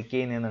നമ്മൾ ക്ലിക്ക്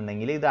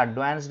ചെയ്യുന്നതെന്നുണ്ടെങ്കിൽ ഇത്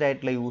അഡ്വാൻസ്ഡ്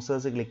ആയിട്ടുള്ള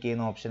യൂസേഴ്സ് ക്ലിക്ക്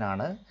ചെയ്യുന്ന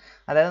ഓപ്ഷനാണ്.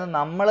 അതായത്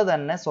നമ്മൾ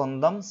തന്നെ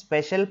സ്വന്തം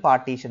സ്പെഷ്യൽ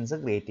പാർട്ടീഷൻസ്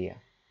ക്രിയേറ്റ് ചെയ്യുക.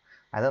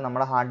 അതായത്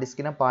നമ്മുടെ ഹാർഡ്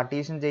ഡിസ്കിനെ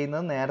പാർട്ടീഷൻ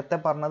ചെയ്യുന്നത് നേരത്തെ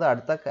പറഞ്ഞത്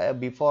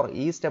ബിഫോർ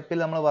ഈ സ്റ്റെപ്പിൽ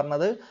നമ്മൾ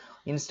പറഞ്ഞത്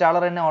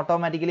ഇൻസ്റ്റാളർ തന്നെ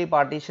ഓട്ടോമാറ്റിക്കലി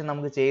പാർട്ടീഷൻ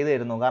നമുക്ക് ചെയ്തു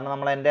തരുന്നു, കാരണം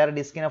നമ്മൾ എൻ്റെ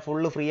ഡിസ്കിനെ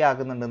ഫുള്ള് ഫ്രീ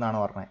ആക്കുന്നുണ്ട് എന്നാണ്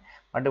പറഞ്ഞത്.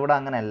 ബട്ട് ഇവിടെ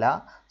അങ്ങനെയല്ല,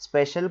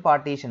 സ്പെഷ്യൽ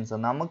പാർട്ടീഷൻസ്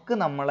നമുക്ക്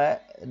നമ്മളെ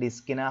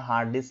ഡിസ്കിനെ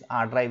ഹാർഡ്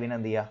ഡ്രൈവിനെ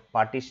എന്ത് ചെയ്യുക,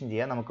 പാർട്ടീഷൻ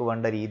ചെയ്യുക, നമുക്ക്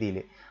വേണ്ട രീതിയിൽ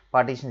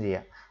പാർട്ടീഷൻ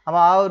ചെയ്യുക. അപ്പോൾ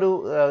ആ ഒരു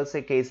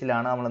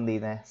കേസിലാണ് നമ്മൾ എന്ത്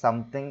ചെയ്യുന്നത്,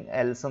 സംതിങ്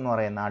എൽസ് എന്ന്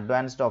പറയുന്ന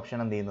അഡ്വാൻസ്ഡ് ഓപ്ഷൻ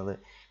എന്ത് ചെയ്യുന്നത്,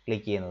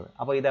 ക്ലിക്ക് ചെയ്യുന്നത്.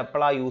 അപ്പോൾ ഇത്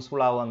എപ്പോഴാണ്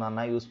യൂസ്ഫുൾ ആവുക എന്ന്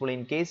പറഞ്ഞാൽ, useful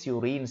in case you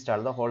re install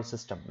the whole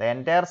system. The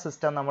entire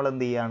system നമ്മൾ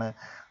എന്ത് ചെയ്യുകയാണ്,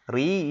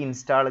 റീ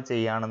ഇൻസ്റ്റാൾ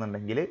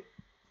ചെയ്യുകയാണെന്നുണ്ടെങ്കിൽ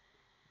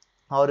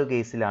ആ ഒരു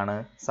കേസിലാണ്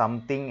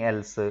സംതിങ്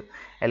എൽസ്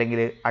അല്ലെങ്കിൽ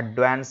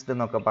അഡ്വാൻസ്ഡ്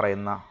എന്നൊക്കെ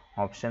പറയുന്ന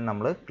ഓപ്ഷൻ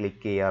നമ്മൾ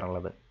ക്ലിക്ക്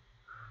ചെയ്യാറുള്ളത്.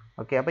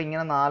 ഓക്കെ, അപ്പോൾ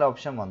ഇങ്ങനെ 4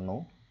 ഓപ്ഷൻ വന്നു.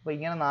 അപ്പോൾ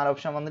ഇങ്ങനെ 4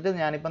 ഓപ്ഷൻ വന്നിട്ട്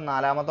ഞാനിപ്പോൾ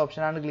 4ാമത്തെ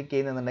ഓപ്ഷനാണ് ക്ലിക്ക്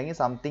ചെയ്യുന്നതെന്നുണ്ടെങ്കിൽ,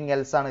 സംതിങ്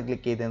എൽസ് ആണ്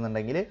ക്ലിക്ക്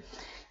ചെയ്തതെന്നുണ്ടെങ്കിൽ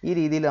ഈ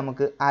രീതിയിൽ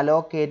നമുക്ക്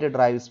അലോക്കേറ്റ്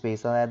ഡ്രൈവ്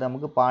സ്പേസ്, അതായത്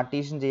നമുക്ക്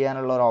പാർട്ടീഷൻ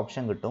ചെയ്യാനുള്ള ഒരു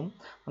ഓപ്ഷൻ കിട്ടും.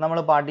 നമ്മൾ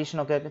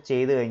പാർട്ടീഷനൊക്കെ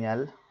ചെയ്ത് കഴിഞ്ഞാൽ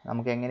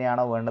നമുക്ക്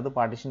എങ്ങനെയാണോ വേണ്ടത്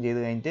പാർട്ടീഷൻ ചെയ്ത്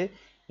കഴിഞ്ഞിട്ട്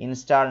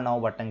ഇൻസ്റ്റാൾ നൗ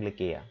ബട്ടൺ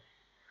ക്ലിക്ക് ചെയ്യുക.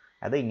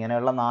 അത്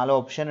ഇങ്ങനെയുള്ള 4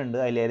 ഓപ്ഷൻ ഉണ്ട്,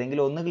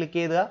 അതിലേതെങ്കിലും ഒന്ന് ക്ലിക്ക്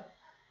ചെയ്യുക.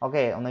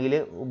 ഓക്കെ, ഒന്നുകിൽ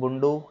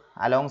ഉബുണ്ടു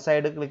അലോങ്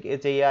സൈഡ് ക്ലിക്ക്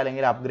ചെയ്യുക,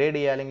 അല്ലെങ്കിൽ അപ്ഗ്രേഡ്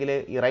ചെയ്യുക, അല്ലെങ്കിൽ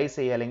ഇറൈസ്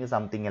ചെയ്യുക, അല്ലെങ്കിൽ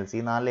സംതിങ് എൽസ്.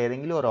 ഈ 4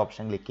 ഏതെങ്കിലും ഒരു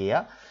ഓപ്ഷൻ ക്ലിക്ക് ചെയ്യുക.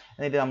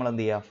 എന്നിട്ട് നമ്മൾ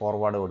എന്ത് ചെയ്യുക,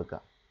 ഫോർവേഡ് കൊടുക്കുക.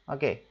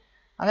 ഓക്കെ,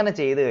 അങ്ങനെ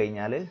ചെയ്ത്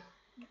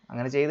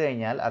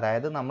കഴിഞ്ഞാൽ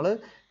അതായത്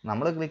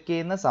നമ്മൾ ക്ലിക്ക്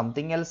ചെയ്യുന്ന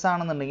സംതിങ് എൽസ്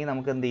ആണെന്നുണ്ടെങ്കിൽ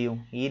നമുക്ക് എന്ത് ചെയ്യും,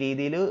 ഈ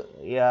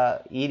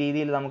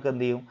രീതിയിൽ നമുക്ക്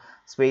എന്ത് ചെയ്യും,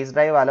 സ്പേസ്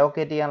ഡ്രൈവ്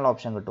അലോക്കേറ്റ് ചെയ്യാനുള്ള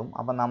ഓപ്ഷൻ കിട്ടും.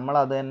 അപ്പം നമ്മൾ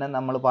അത് തന്നെ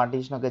നമ്മൾ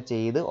പാർട്ടീഷനൊക്കെ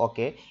ചെയ്ത്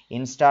ഓക്കെ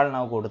ഇൻസ്റ്റാൾ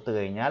നൗ കൊടുത്തു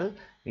കഴിഞ്ഞാൽ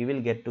we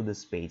will get to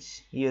this page,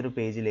 ഈ ഒരു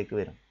പേജിലേക്ക്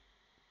വരും.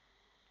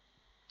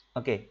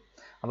 ഓക്കെ,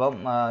 അപ്പം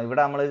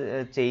ഇവിടെ നമ്മൾ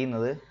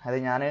ചെയ്യുന്നത്, അത്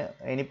ഞാൻ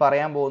ഇനി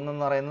പറയാൻ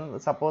പോകുന്നതെന്ന് പറയുന്നത്,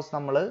 സപ്പോസ്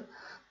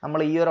നമ്മൾ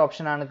ഈ ഒരു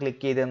ഓപ്ഷനാണ്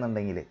ക്ലിക്ക്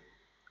ചെയ്തതെന്നുണ്ടെങ്കിൽ,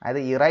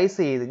 അതായത് ഇറൈസ്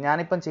ചെയ്ത്,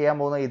 ഞാനിപ്പം ചെയ്യാൻ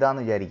പോകുന്നത്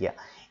ഇതാണെന്ന് വിചാരിക്കുക,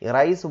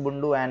 ഇറൈസ്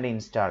ഉബുണ്ടു ആൻഡ്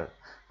ഇൻസ്റ്റാൾ,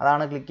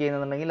 അതാണ് ക്ലിക്ക്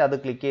ചെയ്യുന്നുണ്ടെങ്കിൽ അത്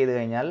ക്ലിക്ക് ചെയ്ത്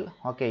കഴിഞ്ഞാൽ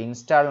ഓക്കെ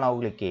ഇൻസ്റ്റാൾ നൗ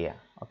ക്ലിക്ക് ചെയ്യുക.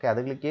 ഓക്കെ, അത്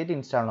ക്ലിക്ക് ചെയ്തിട്ട്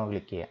ഇൻസ്റ്റാൾ നൗ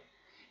ക്ലിക്ക് ചെയ്യുക.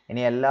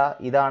 ഇനി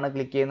ഇതാണ്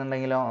ക്ലിക്ക്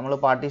ചെയ്യുന്നുണ്ടെങ്കിലോ, നമ്മൾ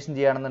പാർട്ടീഷൻ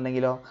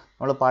ചെയ്യുകയാണെന്നുണ്ടെങ്കിലോ,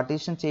 നമ്മൾ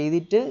പാർട്ടീഷൻ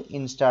ചെയ്തിട്ട്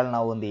ഇൻസ്റ്റാൾ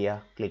നൗ എന്ത്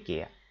ചെയ്യുക, ക്ലിക്ക്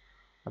ചെയ്യുക.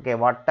 ഓക്കെ,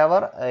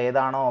 വട്ടെവർ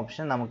ഏതാണോ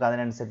ഓപ്ഷൻ നമുക്ക്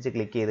അതിനനുസരിച്ച്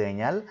ക്ലിക്ക് ചെയ്ത്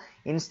കഴിഞ്ഞാൽ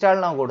ഇൻസ്റ്റാൾ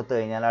നൗ കൊടുത്തു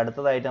കഴിഞ്ഞാൽ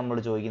അടുത്തതായിട്ട് നമ്മൾ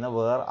ചോദിക്കുന്നത്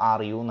വേർ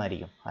ആർ യു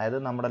എന്നായിരിക്കും. അതായത്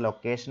നമ്മുടെ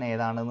ലൊക്കേഷൻ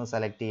ഏതാണെന്ന്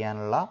സെലക്ട്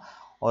ചെയ്യാനുള്ള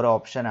ഒരു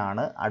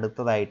ഓപ്ഷനാണ്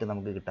അടുത്തതായിട്ട്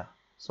നമുക്ക് കിട്ടുക.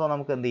 സോ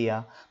നമുക്ക് എന്ത്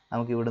ചെയ്യാം,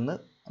 നമുക്ക് ഇവിടുന്ന്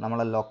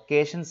നമ്മളെ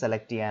ലൊക്കേഷൻ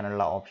സെലക്ട്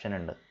ചെയ്യാനുള്ള ഓപ്ഷൻ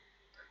ഉണ്ട്.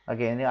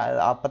 ഓക്കെ, ഇനി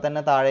അപ്പം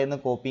തന്നെ താഴെ നിന്ന്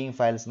കോപ്പിയിങ്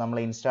ഫയൽസ്, നമ്മൾ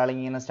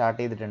ഇൻസ്റ്റാളിങ് ഇങ്ങനെ സ്റ്റാർട്ട്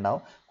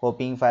ചെയ്തിട്ടുണ്ടാവും,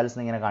 കോപ്പിയിങ്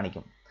ഫയൽസ് ഇങ്ങനെ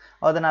കാണിക്കും.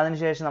 അപ്പോൾ തന്നെ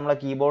അതിനുശേഷം നമ്മളെ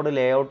കീബോർഡ്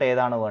ലേഔട്ട്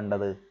ഏതാണ്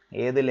വേണ്ടത്,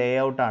 ഏത്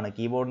ലേഔട്ടാണ്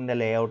കീബോർഡിൻ്റെ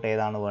ലേഔട്ട്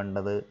ഏതാണ്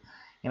വേണ്ടത്,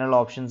 ഇങ്ങനെയുള്ള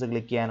ഓപ്ഷൻസ്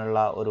ക്ലിക്ക്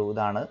ചെയ്യാനുള്ള ഒരു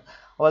ഇതാണ്.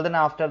 അതുപോലെ തന്നെ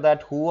after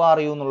that who are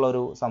you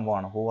എന്നുള്ളൊരു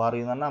സംഭവമാണ്. ഹൂ ആർ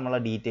യു എന്ന് പറഞ്ഞാൽ നമ്മളെ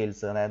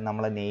ഡീറ്റെയിൽസ്, അതായത്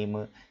നമ്മളെ നെയിം,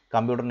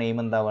 കമ്പ്യൂട്ടർ നെയിം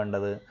എന്താ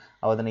വേണ്ടത്,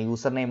 അതുപോലെ തന്നെ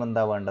യൂസർ നെയിം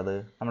എന്താ വേണ്ടത്,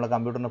 നമ്മളെ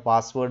കമ്പ്യൂട്ടറിന്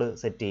പാസ്വേഡ്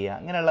സെറ്റ്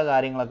ചെയ്യുക, ഇങ്ങനെയുള്ള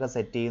കാര്യങ്ങളൊക്കെ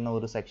സെറ്റ് ചെയ്യുന്ന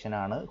ഒരു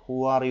സെക്ഷനാണ് ഹൂ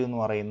ആർ യു എന്ന്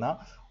പറയുന്ന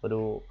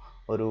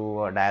ഒരു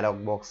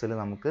ഡയലോഗ് ബോക്സിൽ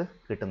നമുക്ക്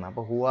കിട്ടുന്നത്.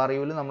 അപ്പോൾ ഹൂ ആർ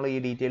യുവിൽ നമ്മൾ ഈ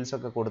ഡീറ്റെയിൽസ്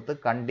ഒക്കെ കൊടുത്ത്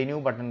കണ്ടിന്യൂ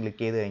ബട്ടൺ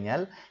ക്ലിക്ക് ചെയ്ത്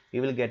കഴിഞ്ഞാൽ we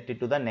will get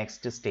to the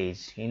next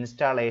stage,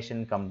 installation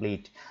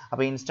complete.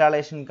 അപ്പോൾ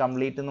ഇൻസ്റ്റാളേഷൻ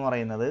കംപ്ലീറ്റ് എന്ന്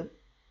പറയുന്നത്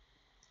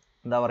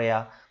എന്താ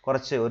പറയുക,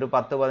 കുറച്ച് ഒരു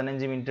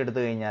 10-15 മിനിറ്റ്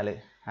എടുത്തു കഴിഞ്ഞാൽ,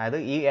 അതായത്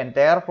ഈ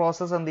എൻറ്റയർ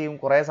പ്രോസസ്സ് എന്ത് ചെയ്യും,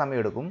 കുറേ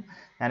സമയം എടുക്കും.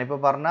 ഞാനിപ്പോൾ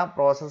പറഞ്ഞ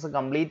പ്രോസസ്സ്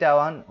കംപ്ലീറ്റ്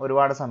ആവാൻ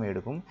ഒരുപാട് സമയം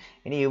എടുക്കും.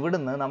 ഇനി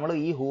ഇവിടുന്ന് നമ്മൾ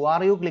ഈ ഹൂ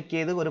ആർ യു ക്ലിക്ക്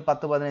ചെയ്ത് ഒരു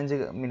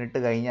 10-15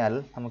 മിനിറ്റ് കഴിഞ്ഞാൽ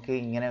നമുക്ക്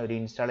ഇങ്ങനെ ഒരു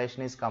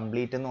ഇൻസ്റ്റാളേഷൻ ഈസ്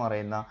കംപ്ലീറ്റ് എന്ന്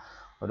പറയുന്ന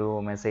ഒരു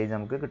മെസ്സേജ്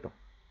നമുക്ക് കിട്ടും.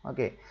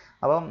 ഓക്കെ,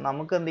 അപ്പം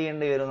നമുക്ക് എന്ത്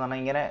ചെയ്യേണ്ടി വരും എന്ന്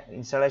പറഞ്ഞാൽ, ഇങ്ങനെ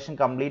ഇൻസ്റ്റാളേഷൻ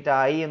കംപ്ലീറ്റ്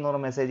ആയി എന്നൊരു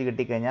മെസ്സേജ്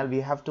കിട്ടിക്കഴിഞ്ഞാൽ we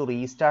have to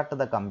restart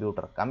the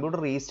computer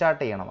restart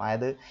ചെയ്യണം.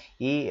 അതായത്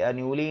ഈ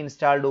ന്യൂലി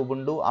ഇൻസ്റ്റാൾഡ്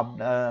ഉബുണ്ടു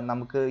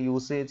നമുക്ക്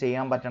യൂസ്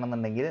ചെയ്യാൻ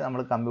പറ്റണമെന്നുണ്ടെങ്കിൽ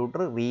നമ്മൾ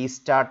കമ്പ്യൂട്ടർ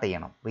റീസ്റ്റാർട്ട്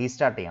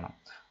ചെയ്യണം.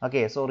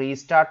 Okay, so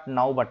restart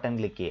now button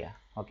click ചെയ്യുക.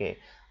 ഓക്കെ,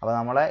 അപ്പോൾ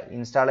നമ്മളെ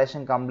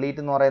ഇൻസ്റ്റാളേഷൻ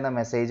കംപ്ലീറ്റ് എന്ന് പറയുന്ന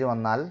മെസ്സേജ്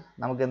വന്നാൽ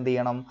നമുക്ക് എന്ത്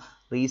ചെയ്യണം,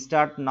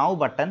 റീസ്റ്റാർട്ട് നൗ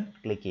ബട്ടൺ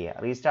ക്ലിക്ക്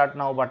ചെയ്യുക. റീസ്റ്റാർട്ട്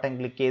നൗ ബട്ടൺ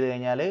ക്ലിക്ക് ചെയ്ത്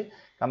കഴിഞ്ഞാൽ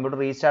കമ്പ്യൂട്ടർ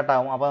റീസ്റ്റാർട്ട്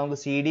ആകും. അപ്പോൾ നമുക്ക്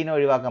CD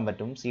ഒഴിവാക്കാൻ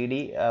പറ്റും, CD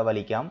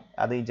വലിക്കാം,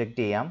 അത്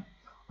ഇജക്റ്റ് ചെയ്യാം.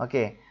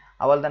 ഓക്കെ,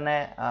 അതുപോലെ തന്നെ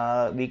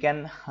we can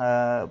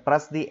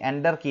press the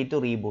enter key to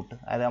reboot,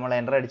 അതായത് നമ്മൾ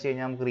എൻ്റർ അടിച്ച്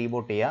കഴിഞ്ഞാൽ നമുക്ക്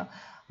റീബൂട്ട് ചെയ്യാം.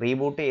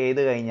 റീബൂട്ട്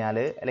ചെയ്ത് കഴിഞ്ഞാൽ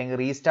അല്ലെങ്കിൽ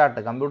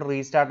കമ്പ്യൂട്ടർ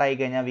റീസ്റ്റാർട്ട് ആയി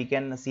കഴിഞ്ഞാൽ we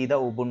can see the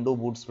Ubuntu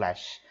boot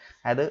splash,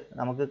 അതായത്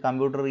നമുക്ക്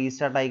കമ്പ്യൂട്ടർ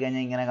റീസ്റ്റാർട്ട് ആയി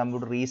കഴിഞ്ഞാൽ ഇങ്ങനെ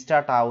കമ്പ്യൂട്ടർ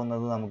റീസ്റ്റാർട്ട്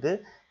ആവുന്നത് നമുക്ക്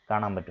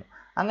കാണാൻ പറ്റും.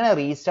 അങ്ങനെ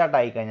റീസ്റ്റാർട്ട്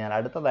ആയി കഴിഞ്ഞാൽ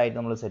അടുത്തതായിട്ട്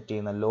നമ്മൾ സെറ്റ്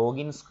ചെയ്യുന്ന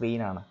ലോഗിൻ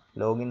സ്ക്രീനാണ്.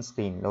 ലോഗിൻ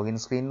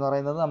സ്ക്രീൻ എന്ന്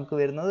പറയുന്നത് നമുക്ക്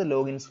വരുന്നത്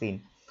ലോഗിൻ സ്ക്രീൻ.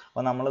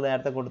 അപ്പോൾ നമ്മൾ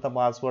നേരത്തെ കൊടുത്ത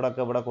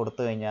പാസ്വേഡൊക്കെ ഇവിടെ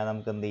കൊടുത്തു കഴിഞ്ഞാൽ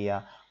നമുക്ക് എന്ത്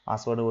ചെയ്യാം,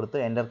 പാസ്വേഡ് കൊടുത്ത്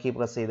എൻ്റർ കീ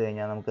പ്രസ് ചെയ്ത്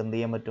കഴിഞ്ഞാൽ നമുക്ക് എന്ത്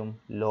ചെയ്യാൻ പറ്റും,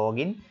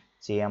 ലോഗിൻ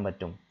ചെയ്യാൻ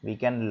പറ്റും. We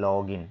can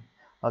login.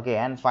 Okay,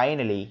 and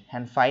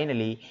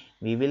finally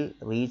we will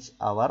reach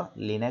our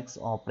Linux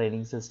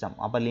operating system.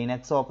 അപ്പോൾ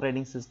ലിനക്സ്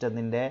ഓപ്പറേറ്റിംഗ്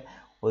സിസ്റ്റത്തിൻ്റെ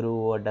ഒരു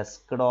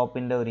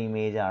ഡെസ്ക്ടോപ്പിൻ്റെ ഒരു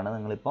ഇമേജാണ്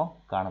നിങ്ങളിപ്പോൾ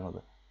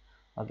കാണുന്നത്.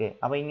 ഓക്കെ,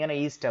 അപ്പോൾ ഇങ്ങനെ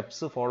ഈ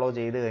സ്റ്റെപ്സ് ഫോളോ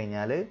ചെയ്ത്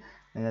കഴിഞ്ഞാൽ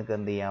നിങ്ങൾക്ക്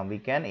എന്ത് ചെയ്യാം, we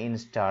can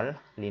install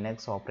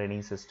Linux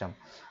operating system.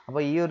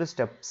 അപ്പോൾ ഈ ഒരു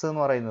സ്റ്റെപ്സ്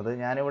എന്ന് പറയുന്നത്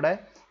ഞാനിവിടെ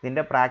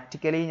ഇതിൻ്റെ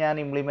പ്രാക്ടിക്കലി ഞാൻ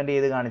ഇംപ്ലിമെൻറ്റ്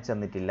ചെയ്ത് കാണിച്ചു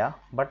തന്നിട്ടില്ല,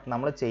 ബട്ട്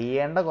നമ്മൾ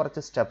ചെയ്യേണ്ട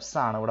കുറച്ച് സ്റ്റെപ്സ്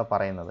ആണ് ഇവിടെ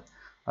പറയുന്നത്.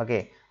 ഓക്കെ,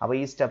 അപ്പോൾ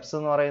ഈ സ്റ്റെപ്സ്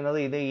എന്ന് പറയുന്നത്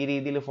ഇത് ഈ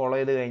രീതിയിൽ ഫോളോ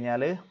ചെയ്ത്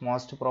കഴിഞ്ഞാൽ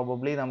മോസ്റ്റ്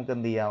പ്രോബബ്ലി നമുക്ക്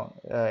എന്ത് ചെയ്യാം,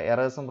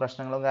 എറേഴ്സും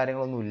പ്രശ്നങ്ങളും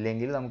കാര്യങ്ങളൊന്നും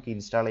ഇല്ലെങ്കിൽ നമുക്ക്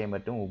ഇൻസ്റ്റാൾ ചെയ്യാൻ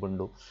പറ്റും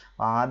ഉബുണ്ടു.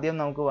 ആദ്യം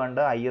നമുക്ക് വേണ്ട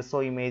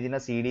ISO ഇമേജിനെ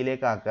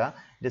CD-യിലേക്ക് ആക്കുക,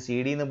 ഇത്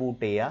CD-യിൽ നിന്ന്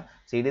ബൂട്ട് ചെയ്യുക.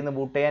 CD-യിൽ നിന്ന്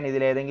ബൂട്ട് ചെയ്യാൻ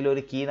ഇതിലേതെങ്കിലും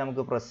ഒരു കീ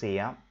നമുക്ക് പ്രസ്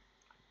ചെയ്യാം.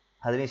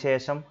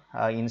 അതിനുശേഷം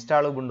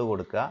ഇൻസ്റ്റാൾ ഉബുണ്ടു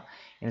കൊടുക്കുക.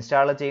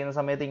 ഇൻസ്റ്റാൾ ചെയ്യുന്ന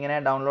സമയത്ത് ഇങ്ങനെ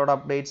ഡൗൺലോഡ്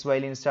അപ്ഡേറ്റ്സ്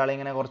വൈൽ ഇൻസ്റ്റാൾ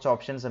ഇങ്ങനെ കുറച്ച്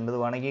ഓപ്ഷൻസ് ഉണ്ട്, ഇത്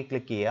വേണമെങ്കിൽ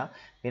ക്ലിക്ക്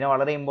ചെയ്യുക. പിന്നെ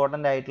വളരെ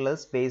ഇമ്പോർട്ടൻ്റ് ആയിട്ടുള്ളത്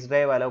സ്പേസ്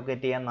ഡ്രൈവ്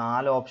അലോക്കേറ്റ് ചെയ്യാൻ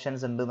 4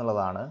 ഓപ്ഷൻസ് ഉണ്ട്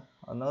എന്നുള്ളതാണ്.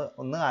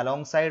 ഒന്ന്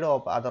along side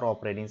other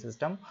operating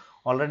system,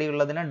 already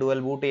ഉള്ളതിനെ ഡുവൽ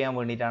ബൂട്ട് ചെയ്യാൻ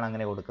വേണ്ടിയിട്ടാണ്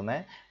അങ്ങനെ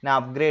കൊടുക്കുന്നത്. പിന്നെ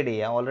അപ്ഗ്രേഡ്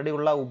ചെയ്യുക, ഓൾറെഡി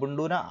ഉള്ള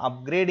ഉബുണ്ടുവിനെ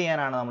അപ്ഗ്രേഡ്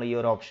ചെയ്യാനാണ് നമ്മൾ ഈ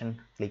ഒരു ഓപ്ഷൻ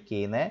ക്ലിക്ക്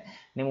ചെയ്യുന്നത്.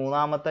 ഇനി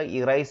മൂന്നാമത്തെ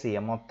ഇറൈസ്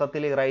ചെയ്യുക,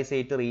 മൊത്തത്തിൽ ഇറൈസ്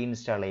ചെയ്തിട്ട്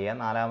റീഇൻസ്റ്റാൾ ചെയ്യുക.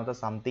 നാലാമത്തെ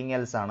സംതിങ്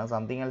എൽസ് ആണ്.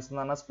 സംതിങ് എൽസ്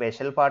എന്ന് പറഞ്ഞാൽ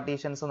സ്പെഷ്യൽ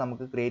പാർട്ടീഷൻസ്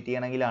നമുക്ക് ക്രിയേറ്റ്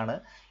ചെയ്യണമെങ്കിലാണ്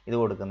ഇത്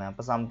കൊടുക്കുന്നത്.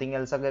 അപ്പോൾ സംതിങ്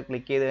എൽസ് ഒക്കെ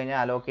ക്ലിക്ക് ചെയ്ത്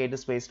കഴിഞ്ഞാൽ അലോക്കേറ്റ്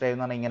സ്പേസ് ഡ്രൈവ്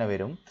എന്ന് പറഞ്ഞാൽ ഇങ്ങനെ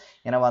വരും.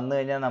 ഇങ്ങനെ വന്നു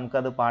കഴിഞ്ഞാൽ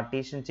നമുക്കത്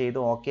പാർട്ടീഷൻ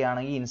ചെയ്ത് ഓക്കെ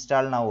ആണെങ്കിൽ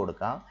ഇൻസ്റ്റാൾ നൗ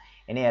കൊടുക്കാം.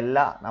 ഇനി അല്ല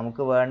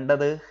നമുക്ക്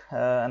വേണ്ടത്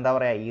എന്താ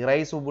പറയുക,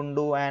 ഇറൈസ്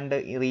ഉബുണ്ടു ആൻഡ്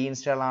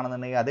റീഇൻസ്റ്റാൾ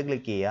ആണെന്നുണ്ടെങ്കിൽ അത്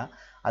ക്ലിക്ക്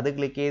ചെയ്യുക. അത്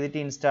ക്ലിക്ക് ചെയ്തിട്ട്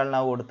ഇൻസ്റ്റാൾ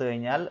നൗ കൊടുത്തു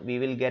കഴിഞ്ഞാൽ we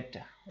will get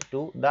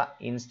to the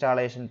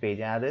installation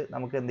page. അത്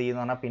നമുക്ക് എന്ത്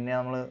ചെയ്യുന്നു പറഞ്ഞാൽ പിന്നെ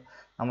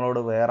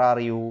നമ്മളോട് വേർ ആർ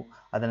യു,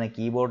 അതിന്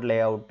keyboard Leh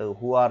out,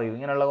 who are you,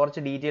 ഇങ്ങനെയുള്ള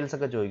കുറച്ച് ഡീറ്റെയിൽസ്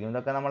ഒക്കെ ചോദിക്കും.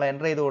 ഇതൊക്കെ നമ്മൾ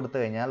എൻ്റർ ചെയ്ത് കൊടുത്തു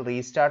കഴിഞ്ഞാൽ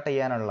റീസ്റ്റാർട്ട്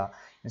ചെയ്യാനുള്ള,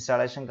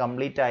 ഇൻസ്റ്റാളേഷൻ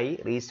കംപ്ലീറ്റ് ആയി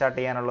റീസ്റ്റാർട്ട്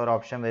ചെയ്യാനുള്ള ഒരു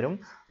ഓപ്ഷൻ വരും.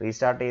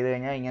 റീസ്റ്റാർട്ട് ചെയ്ത്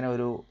കഴിഞ്ഞാൽ ഇങ്ങനെ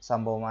ഒരു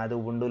സംഭവം, അത്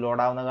ഉബുണ്ടു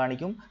ലോഡാവുന്ന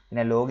കാണിക്കും.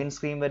 പിന്നെ ലോഗിൻ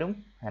സ്ക്രീൻ വരും.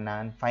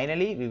 And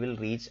finally we will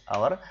reach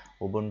our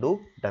Ubuntu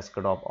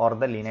desktop or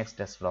the Linux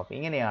desktop.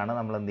 ഇങ്ങനെയാണ്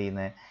നമ്മൾ എന്ത്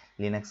ചെയ്യുന്നത്,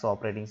 ലിനക്സ്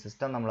ഓപ്പറേറ്റിംഗ്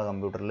സിസ്റ്റം നമ്മുടെ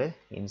കമ്പ്യൂട്ടറിൽ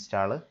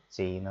ഇൻസ്റ്റാൾ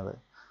ചെയ്യുന്നത്.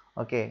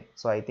 Okay,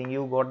 so I think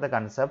you got the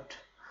concept.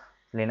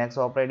 Linux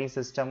operating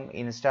system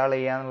install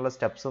ചെയ്യാനുള്ള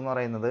സ്റ്റെപ്സ് എന്ന്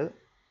പറയുന്നത്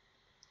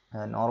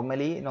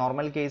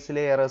നോർമൽ കേസിൽ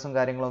എറേഴ്സും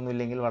കാര്യങ്ങളൊന്നും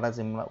ഇല്ലെങ്കിൽ വളരെ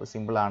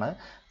സിമ്പിളാണ്.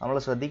 നമ്മൾ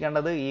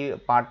ശ്രദ്ധിക്കേണ്ടത് ഈ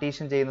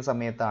പാർട്ടീഷൻ ചെയ്യുന്ന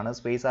സമയത്താണ്,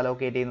 സ്പേസ്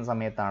അലോക്കേറ്റ് ചെയ്യുന്ന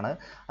സമയത്താണ്.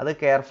 അത്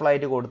കെയർഫുൾ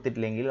ആയിട്ട്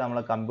കൊടുത്തിട്ടില്ലെങ്കിൽ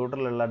നമ്മളെ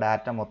കമ്പ്യൂട്ടറിലുള്ള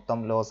ഡാറ്റ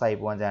മൊത്തം ലോസ് ആയി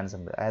പോകാൻ ചാൻസ്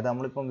ഉണ്ട്. അതായത്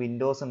നമ്മളിപ്പം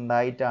വിൻഡോസ്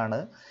ഉണ്ടായിട്ടാണ്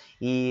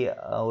ഈ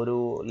ഒരു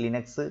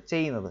ലിനക്സ്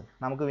ചെയ്യുന്നത്,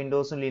 നമുക്ക്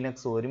വിൻഡോസും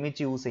ലിനക്സും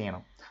ഒരുമിച്ച് യൂസ്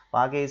ചെയ്യണം.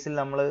 അപ്പോൾ ആ കേസിൽ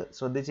നമ്മൾ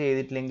ശ്രദ്ധിച്ച്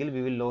ചെയ്തിട്ടില്ലെങ്കിൽ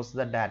we will lose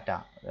the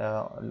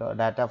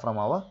data from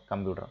our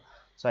computer.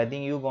 So I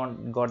think you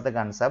got the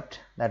concept.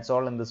 That's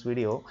all in this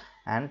video,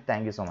 and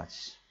thank you so much.